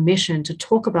space or permission to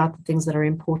talk about the things that are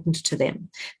important to them,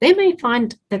 they may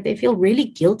find that they feel really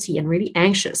guilty and really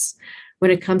anxious when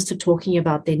it comes to talking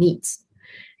about their needs.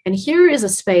 And here is a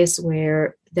space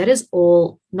where that is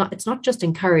it's not just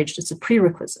encouraged, it's a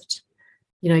prerequisite.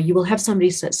 You will have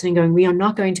somebody sitting going, we are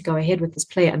not going to go ahead with this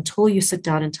play until you sit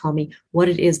down and tell me what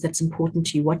it is that's important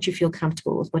to you, what you feel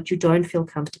comfortable with, what you don't feel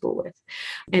comfortable with.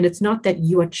 And it's not that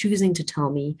you are choosing to tell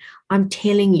me, I'm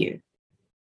telling you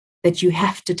that you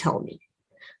have to tell me.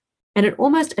 And it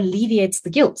almost alleviates the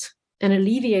guilt and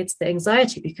alleviates the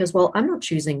anxiety because, well, I'm not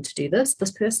choosing to do this.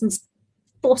 This person's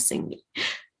forcing me.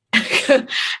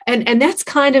 and that's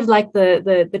kind of like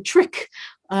the trick,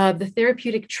 the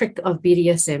therapeutic trick of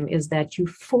BDSM is that you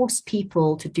force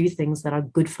people to do things that are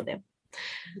good for them.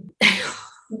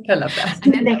 I love that.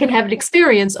 And then they can have an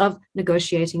experience of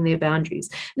negotiating their boundaries.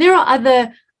 There are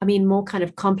other, more kind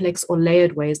of complex or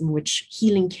layered ways in which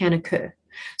healing can occur.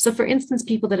 So for instance,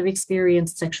 people that have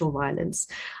experienced sexual violence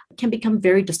can become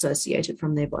very dissociated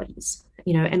from their bodies,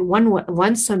 and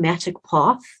one somatic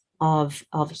path of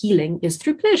healing is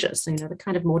through pleasure. So, the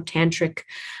kind of more tantric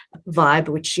vibe,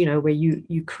 which, where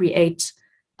you create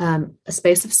a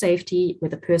space of safety where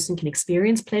the person can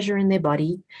experience pleasure in their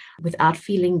body without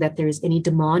feeling that there is any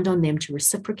demand on them to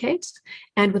reciprocate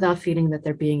and without feeling that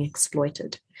they're being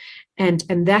exploited. And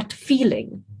that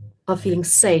feeling of feeling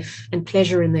safe and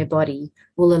pleasure in their body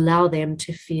will allow them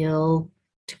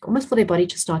almost for their body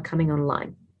to start coming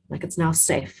online. Like it's now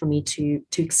safe for me to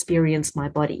experience my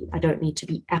body. I don't need to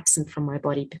be absent from my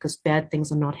body because bad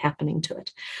things are not happening to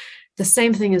it. The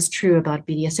same thing is true about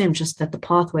BDSM, just that the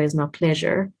pathway is not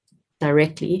pleasure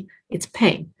directly, it's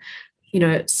pain.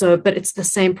 But it's the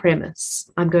same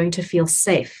premise. I'm going to feel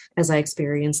safe as I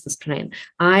experience this pain.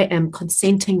 I am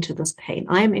consenting to this pain.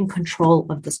 I am in control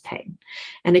of this pain.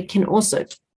 And it can also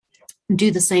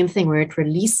do the same thing where it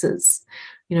releases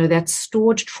that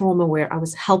stored trauma where I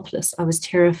was helpless, I was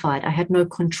terrified, I had no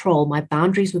control, my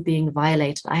boundaries were being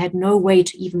violated, I had no way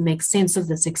to even make sense of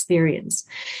this experience.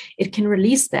 It can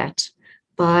release that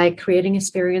by creating an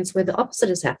experience where the opposite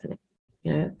is happening,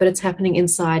 but it's happening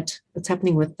inside, it's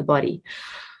happening with the body.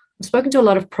 I've spoken to a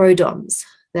lot of pro-doms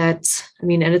and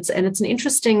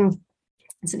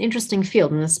it's an interesting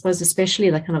field, and I suppose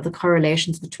especially like kind of the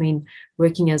correlations between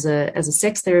working as a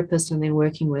sex therapist and then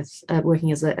working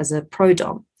as a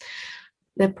pro-dom.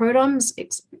 The pro-doms,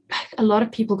 a lot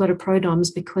of people go to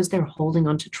pro-doms because they're holding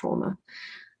on to trauma,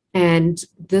 and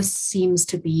this seems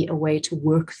to be a way to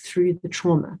work through the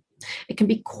trauma. It can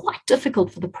be quite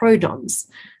difficult for the pro-doms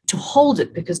to hold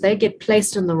it, because they get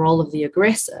placed in the role of the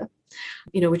aggressor,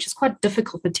 which is quite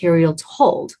difficult material to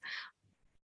hold.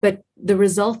 But the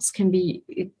results can be,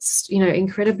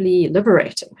 incredibly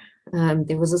liberating.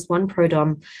 There was this one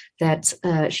pro-dom that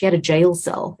she had a jail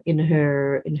cell in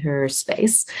her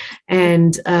space,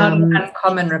 and not an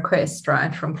uncommon request,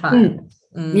 right, from clients.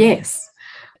 Yes,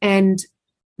 and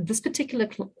this particular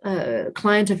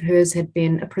client of hers had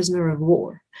been a prisoner of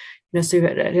war, so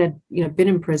had been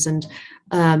imprisoned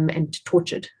and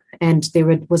tortured, and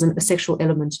there was a sexual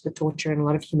element to the torture and a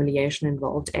lot of humiliation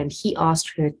involved. And he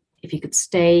asked her if he could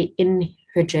stay in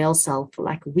her jail cell for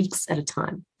like weeks at a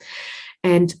time,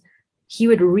 and he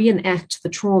would reenact the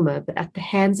trauma, but at the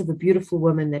hands of a beautiful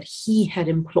woman that he had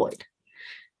employed.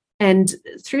 And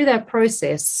through that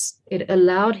process, it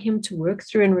allowed him to work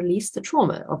through and release the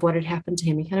trauma of what had happened to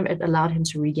him. It allowed him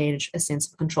to regain a sense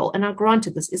of control. And now,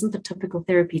 granted, this isn't the typical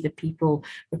therapy that people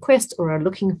request or are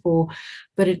looking for,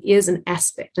 but it is an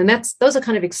aspect. And those are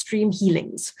kind of extreme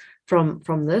healings from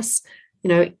this.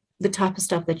 The type of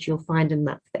stuff that you'll find in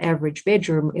the average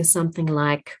bedroom is something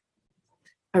like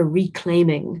a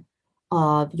reclaiming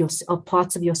of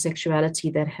parts of your sexuality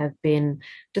that have been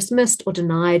dismissed or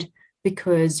denied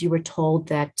because you were told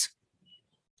that,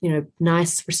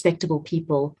 nice, respectable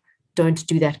people don't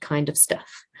do that kind of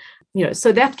stuff.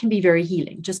 So that can be very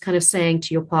healing. Just kind of saying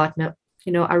to your partner,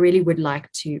 I really would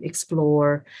like to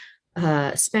explore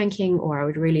spanking, or I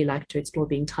would really like to explore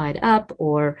being tied up,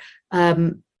 or,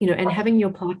 and having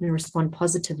your partner respond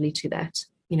positively to that,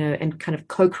 and kind of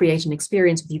co-create an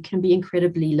experience with you can be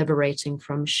incredibly liberating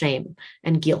from shame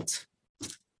and guilt.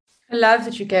 I love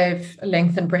that you gave a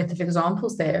length and breadth of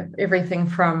examples there. Everything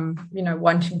from,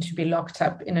 wanting to be locked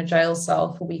up in a jail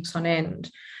cell for weeks on end,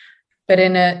 but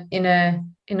in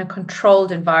a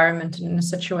controlled environment and in a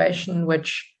situation in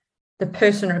which the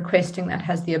person requesting that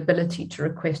has the ability to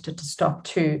request it to stop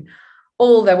too,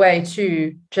 all the way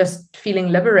to just feeling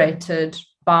liberated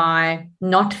by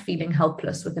not feeling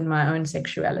helpless within my own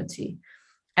sexuality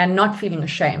and not feeling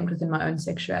ashamed within my own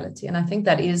sexuality. And I think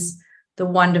that is the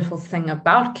wonderful thing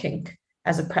about kink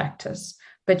as a practice.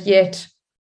 But yet,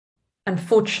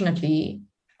 unfortunately,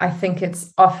 I think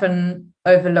it's often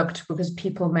overlooked because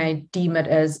people may deem it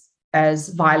as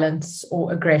violence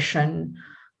or aggression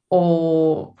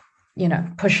or,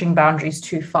 pushing boundaries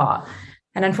too far.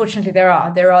 And unfortunately, there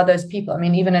are those people. I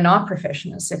mean, even in our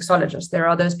profession as sexologists, there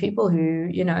are those people who,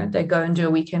 they go and do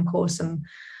a weekend course and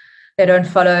they don't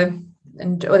follow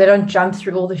or they don't jump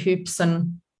through all the hoops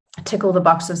and tick all the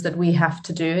boxes that we have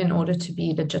to do in order to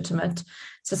be legitimate.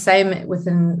 It's the same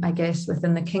within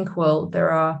the kink world.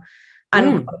 There are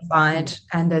unqualified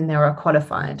and then there are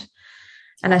qualified.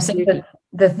 And I think that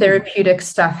the therapeutic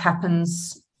stuff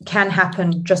can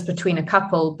happen just between a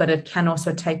couple, but it can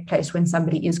also take place when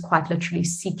somebody is quite literally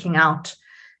seeking out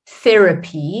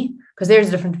therapy, because there's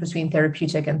a difference between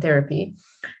therapeutic and therapy,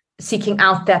 seeking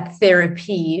out that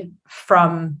therapy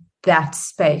from that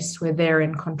space where they're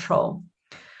in control.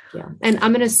 Yeah. And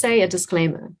I'm going to say a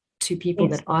disclaimer to people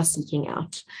that are seeking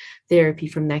out therapy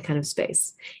from that kind of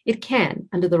space. It can,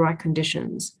 under the right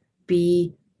conditions,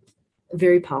 be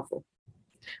very powerful.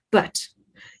 But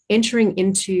entering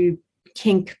into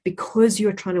kink because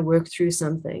you're trying to work through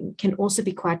something can also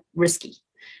be quite risky,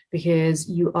 because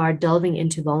you are delving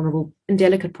into vulnerable and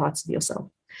delicate parts of yourself.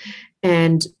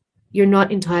 And you're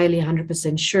not entirely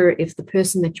 100% sure if the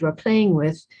person that you are playing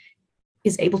with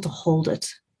is able to hold it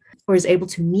or is able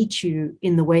to meet you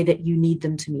in the way that you need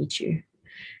them to meet you.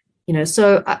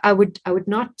 So I would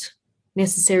not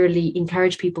necessarily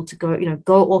encourage people to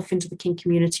go off into the kink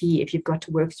community if you've got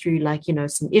to work through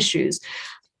some issues.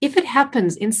 If it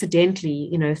happens incidentally,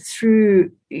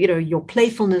 through, your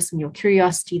playfulness and your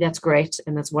curiosity, that's great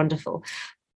and that's wonderful.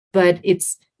 But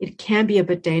it can be a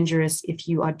bit dangerous if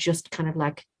you are just kind of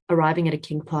like arriving at a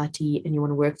kink party and you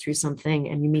want to work through something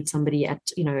and you meet somebody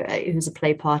who's a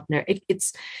play partner.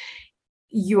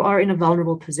 You are in a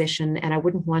vulnerable position, and I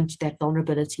wouldn't want that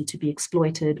vulnerability to be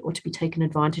exploited or to be taken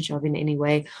advantage of in any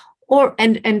way.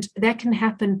 And that can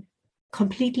happen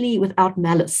completely without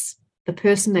malice. The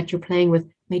person that you're playing with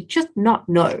may just not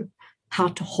know how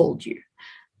to hold you.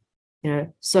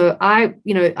 So I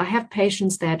have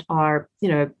patients that are,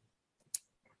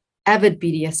 avid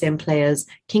BDSM players.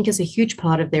 Kink is a huge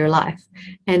part of their life,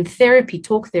 and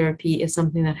talk therapy is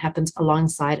something that happens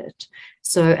alongside it.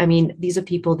 So, I mean, these are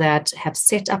people that have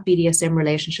set up BDSM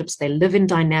relationships. They live in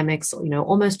dynamics,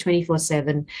 almost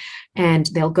 24/7, and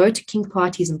they'll go to kink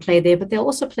parties and play there, but they'll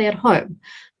also play at home.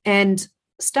 And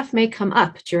stuff may come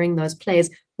up during those plays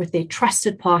with their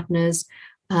trusted partners,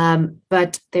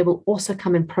 but they will also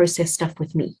come and process stuff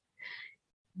with me.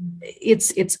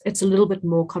 it's a little bit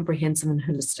more comprehensive and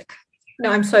holistic. No,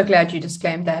 I'm so glad you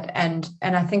disclaimed that. And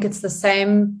I think it's the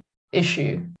same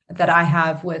issue that I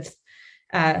have with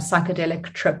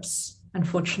psychedelic trips,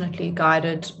 unfortunately,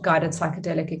 guided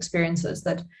psychedelic experiences,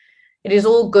 that it is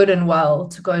all good and well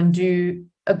to go and do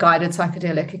a guided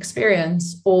psychedelic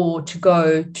experience or to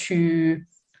go to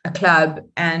a club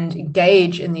and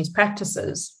engage in these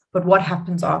practices. But what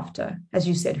happens after? As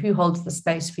you said, who holds the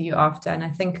space for you after? And I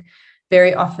think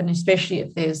very often, especially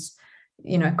if there's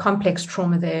complex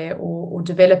trauma there or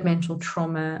developmental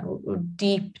trauma or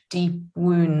deep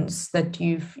wounds that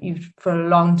you've for a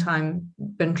long time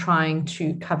been trying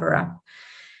to cover up,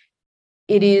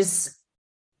 it is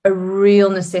a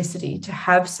real necessity to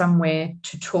have somewhere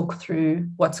to talk through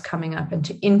what's coming up and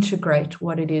to integrate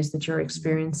what it is that you're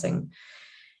experiencing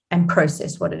and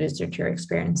process what it is that you're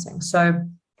experiencing. So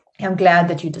I'm glad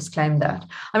that you disclaimed that.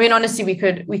 I mean, honestly, we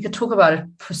could talk about it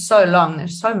for so long.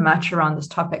 There's so much around this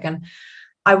topic. And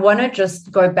I want to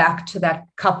just go back to that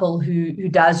couple who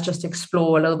does just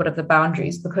explore a little bit of the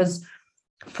boundaries, because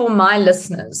for my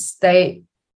listeners, they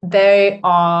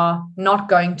are not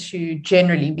going to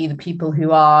generally be the people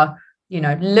who are,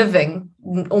 living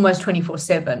almost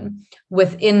 24/7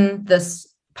 within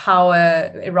this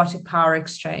erotic power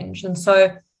exchange. And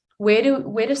so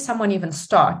where does someone even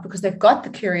start? Because they've got the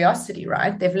curiosity,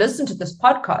 right? They've listened to this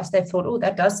podcast. They've thought, oh,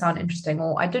 that does sound interesting.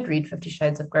 Or I did read 50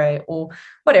 Shades of Grey or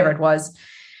whatever it was.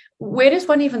 Where does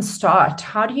one even start?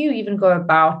 How do you even go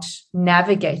about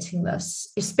navigating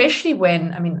this? Especially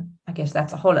when, I guess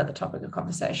that's a whole other topic of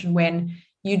conversation, when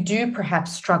you do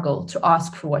perhaps struggle to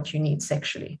ask for what you need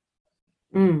sexually.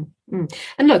 And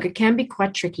look, it can be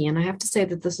quite tricky. And I have to say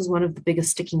that this is one of the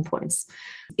biggest sticking points,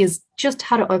 is just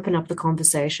how to open up the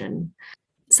conversation.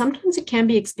 Sometimes it can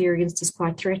be experienced as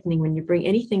quite threatening when you bring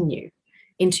anything new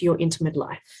into your intimate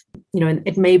life. And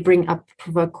it may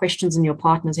provoke questions in your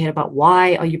partner's head about,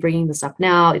 why are you bringing this up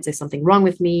now? Is there something wrong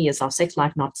with me? Is our sex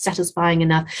life not satisfying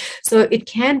enough? So it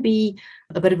can be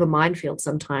a bit of a minefield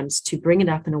sometimes to bring it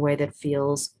up in a way that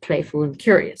feels playful and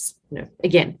curious.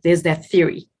 Again, there's that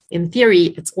theory. In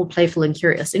theory, it's all playful and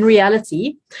curious. In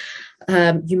reality,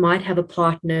 you might have a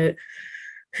partner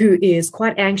who is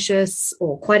quite anxious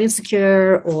or quite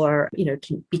insecure or,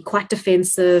 can be quite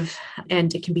defensive,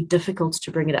 and it can be difficult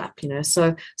to bring it up,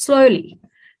 So slowly,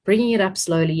 bringing it up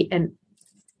slowly and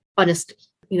honestly,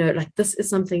 this is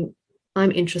something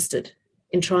I'm interested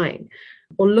in trying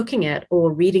or looking at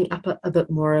or reading up a bit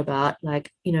more about,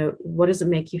 what does it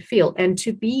make you feel? And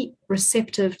to be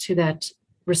receptive to that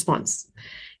response.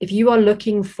 If you are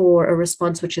looking for a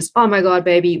response which is, oh my God,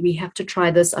 baby, we have to try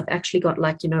this. I've actually got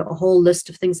a whole list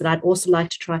of things that I'd also like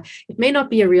to try. It may not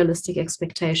be a realistic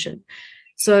expectation.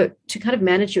 So to kind of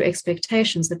manage your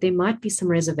expectations, that there might be some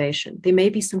reservation, there may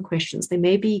be some questions, there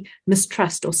may be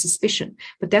mistrust or suspicion,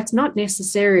 but that's not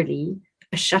necessarily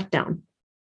a shutdown.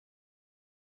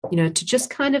 To just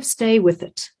kind of stay with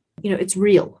it. It's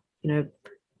real.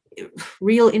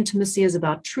 Real intimacy is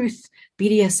about truth.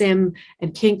 BDSM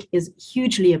and kink is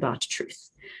hugely about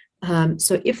truth.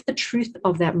 So if the truth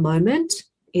of that moment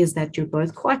is that you're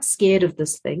both quite scared of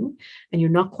this thing and you're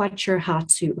not quite sure how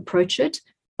to approach it,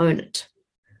 own it.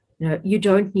 You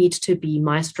don't need to be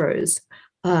maestros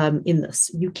in this.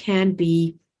 You can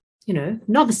be,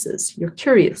 novices. You're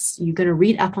curious. You're going to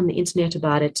read up on the internet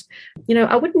about it.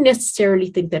 I wouldn't necessarily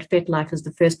think that FetLife is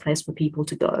the first place for people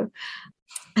to go.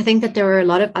 I think that there are a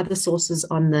lot of other sources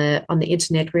on the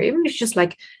internet where even it's just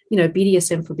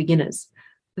BDSM for beginners,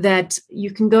 that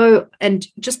you can go and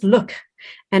just look.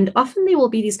 And often there will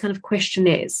be these kind of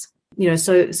questionnaires,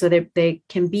 so they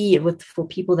can be for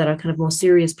people that are kind of more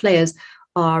serious players,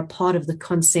 are part of the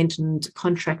consent and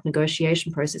contract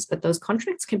negotiation process. But those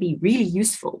contracts can be really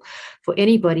useful for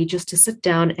anybody just to sit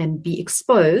down and be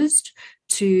exposed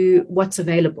to what's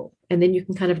available. And then you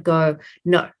can kind of go,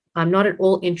 no, I'm not at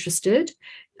all interested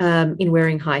in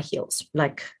wearing high heels.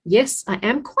 Yes, I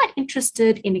am quite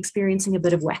interested in experiencing a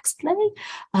bit of wax play,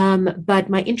 but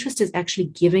my interest is actually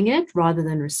giving it rather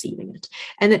than receiving it.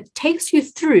 And it takes you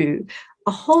through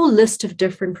a whole list of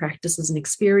different practices and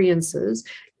experiences,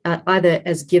 either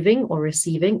as giving or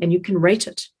receiving, and you can rate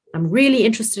it. I'm really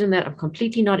interested in that. I'm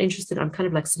completely not interested. I'm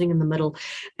kind of sitting in the middle.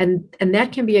 And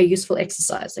that can be a useful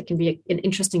exercise. That can be an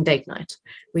interesting date night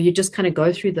where you just kind of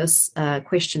go through this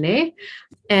questionnaire,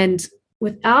 and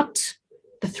without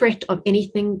the threat of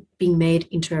anything being made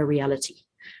into a reality.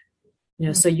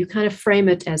 So you kind of frame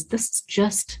it as, this is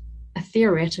just a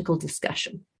theoretical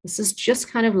discussion. This is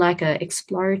just kind of like an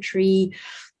exploratory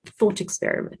thought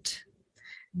experiment.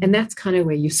 And that's kind of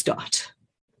where you start.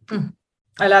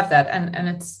 I love that. And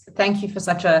it's, thank you for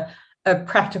such a a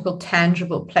practical,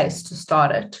 tangible place to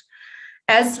start it.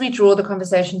 As we draw the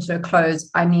conversation to a close,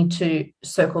 I need to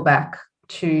circle back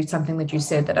to something that you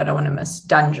said that I don't want to miss.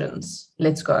 Dungeons.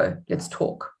 Let's go. Let's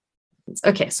talk.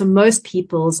 Okay, so most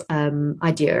people's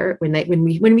idea when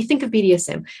we think of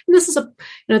BDSM, and this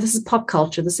is pop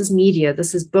culture, this is media,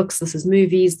 this is books, this is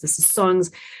movies, this is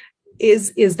songs,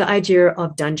 is the idea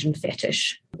of dungeon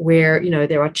fetish, where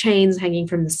there are chains hanging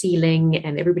from the ceiling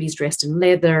and everybody's dressed in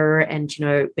leather, and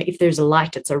if there's a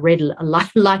light, it's a red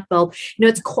light bulb.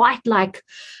 It's quite like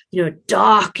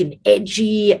dark and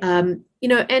edgy, and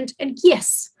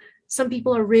yes, some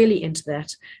people are really into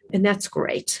that, and that's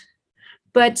great.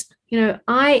 But the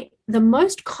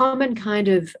most common kind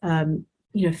of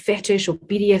fetish or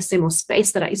BDSM or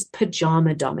space that is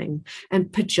pajama doming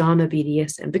and pajama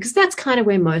BDSM, because that's kind of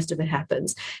where most of it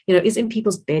happens, is in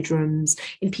people's bedrooms,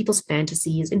 in people's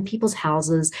fantasies, in people's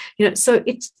houses, so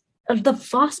it's the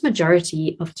vast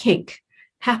majority of kink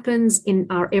happens in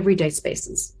our everyday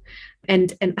spaces.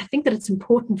 And I think that it's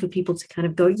important for people to kind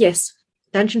of go, yes,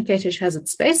 dungeon fetish has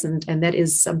its space, and that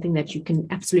is something that you can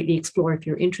absolutely explore if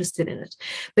you're interested in it.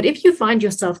 But if you find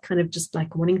yourself kind of just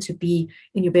like wanting to be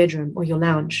in your bedroom or your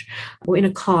lounge or in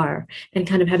a car and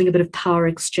kind of having a bit of power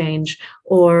exchange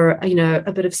or,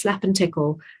 a bit of slap and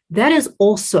tickle, that is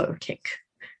also kink.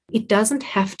 It doesn't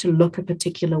have to look a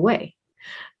particular way.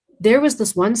 There was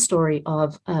this one story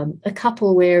of a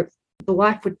couple where the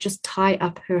wife would just tie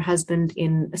up her husband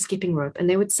in a skipping rope and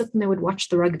they would sit and they would watch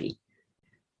the rugby.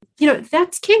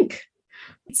 That's kink.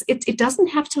 It doesn't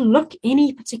have to look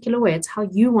any particular way. It's how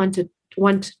you want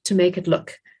to make it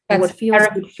look. And what feels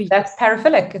good for you. That's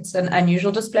paraphilic. It's an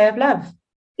unusual display of love.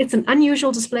 It's an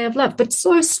unusual display of love, but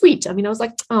so sweet. I mean, I was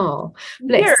like, oh,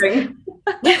 bless.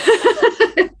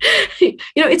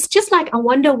 It's just like, I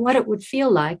wonder what it would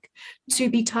feel like to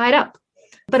be tied up.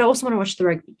 But I also want to watch the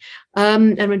rugby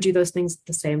and want to do those things at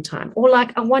the same time. Or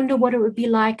like, I wonder what it would be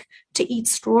like to eat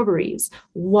strawberries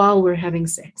while we're having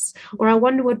sex. Or I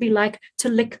wonder what it'd be like to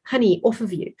lick honey off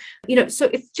of you. So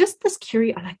it's just this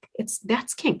curiosity.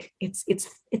 That's kink. It's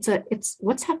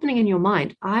what's happening in your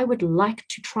mind. I would like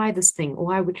to try this thing,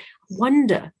 or I would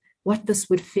wonder what this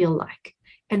would feel like,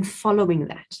 and following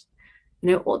that.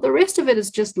 Or the rest of it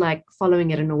is just like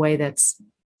following it in a way that's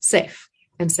safe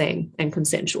and sane and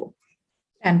consensual.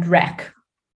 And rack.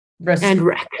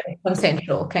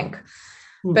 Consensual kink.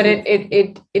 Mm-hmm. But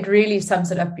it really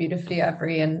sums it up beautifully,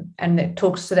 Avery, and it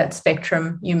talks to that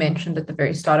spectrum you mentioned at the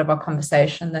very start of our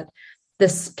conversation, that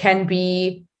this can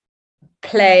be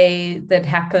play that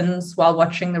happens while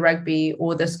watching the rugby,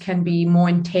 or this can be more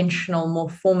intentional, more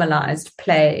formalized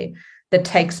play that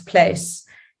takes place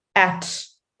at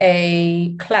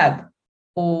a club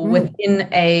or within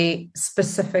a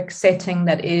specific setting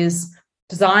that is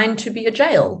designed to be a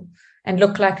jail and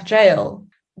look like a jail.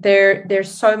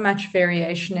 There's so much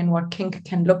variation in what kink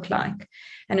can look like.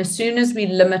 And as soon as we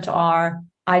limit our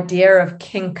idea of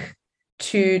kink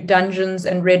to dungeons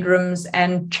and red rooms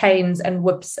and chains and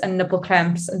whips and nipple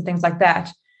clamps and things like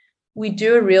that, we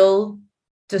do a real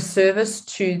disservice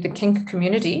to the kink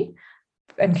community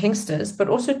and kinksters, but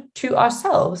also to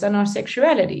ourselves and our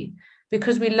sexuality,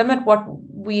 because we limit what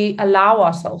we allow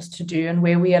ourselves to do and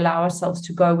where we allow ourselves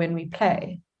to go when we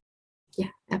play. Yeah,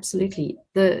 absolutely.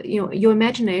 Your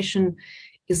imagination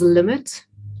is a limit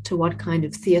to what kind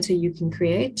of theater you can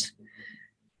create.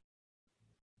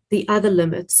 The other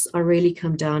limits are really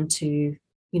come down to,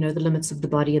 the limits of the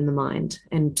body and the mind,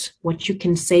 and what you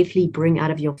can safely bring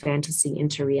out of your fantasy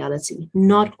into reality.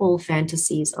 Not all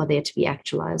fantasies are there to be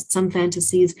actualized. Some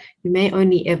fantasies you may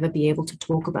only ever be able to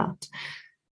talk about.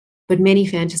 But many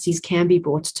fantasies can be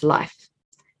brought to life.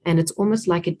 And it's almost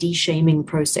like a de-shaming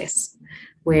process,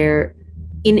 where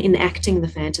in enacting the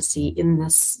fantasy in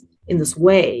this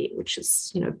way, which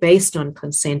is based on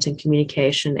consent and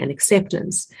communication and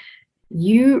acceptance,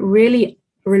 you really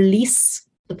release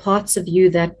the parts of you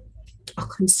that are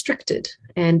constricted,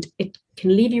 and it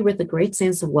can leave you with a great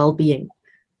sense of well-being,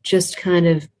 just kind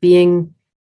of being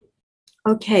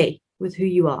okay with who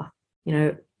you are,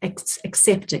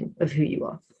 accepting of who you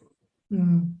are.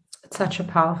 It's such a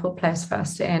powerful place for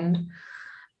us to end.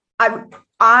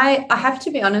 I have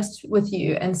to be honest with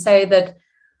you and say that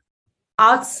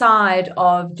outside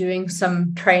of doing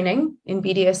some training in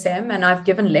BDSM, and I've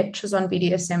given lectures on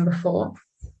BDSM before,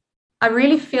 I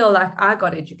really feel like I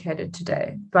got educated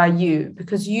today by you,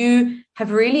 because you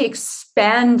have really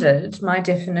expanded my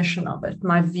definition of it,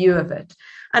 my view of it.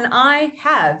 And I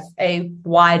have a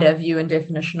wider view and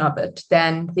definition of it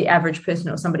than the average person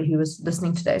or somebody who was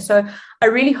listening today. So I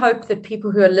really hope that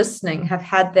people who are listening have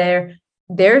had their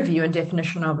view and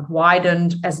definition of it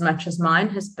widened as much as mine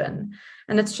has been.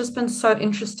 And it's just been so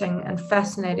interesting and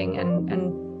fascinating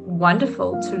and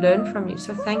wonderful to learn from you.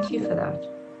 So thank you for that.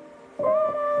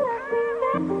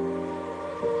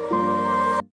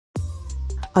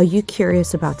 Are you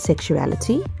curious about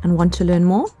sexuality and want to learn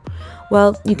more?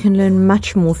 Well, you can learn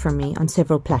much more from me on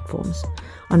several platforms.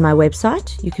 On my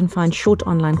website, you can find short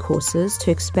online courses to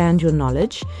expand your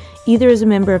knowledge, either as a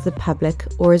member of the public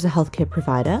or as a healthcare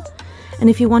provider. And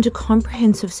if you want a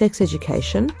comprehensive sex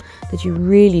education that you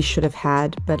really should have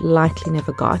had but likely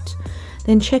never got,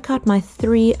 then check out my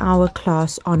 3-hour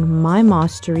class on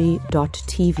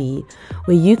mymastery.tv,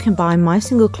 where you can buy my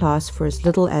single class for as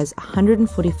little as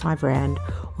 145 Rand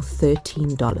or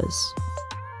 $13.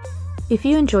 If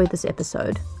you enjoyed this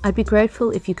episode, I'd be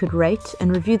grateful if you could rate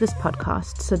and review this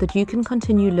podcast so that you can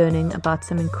continue learning about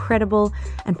some incredible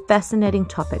and fascinating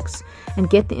topics and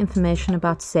get the information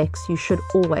about sex you should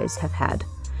always have had.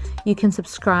 You can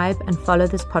subscribe and follow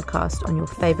this podcast on your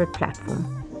favorite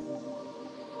platform.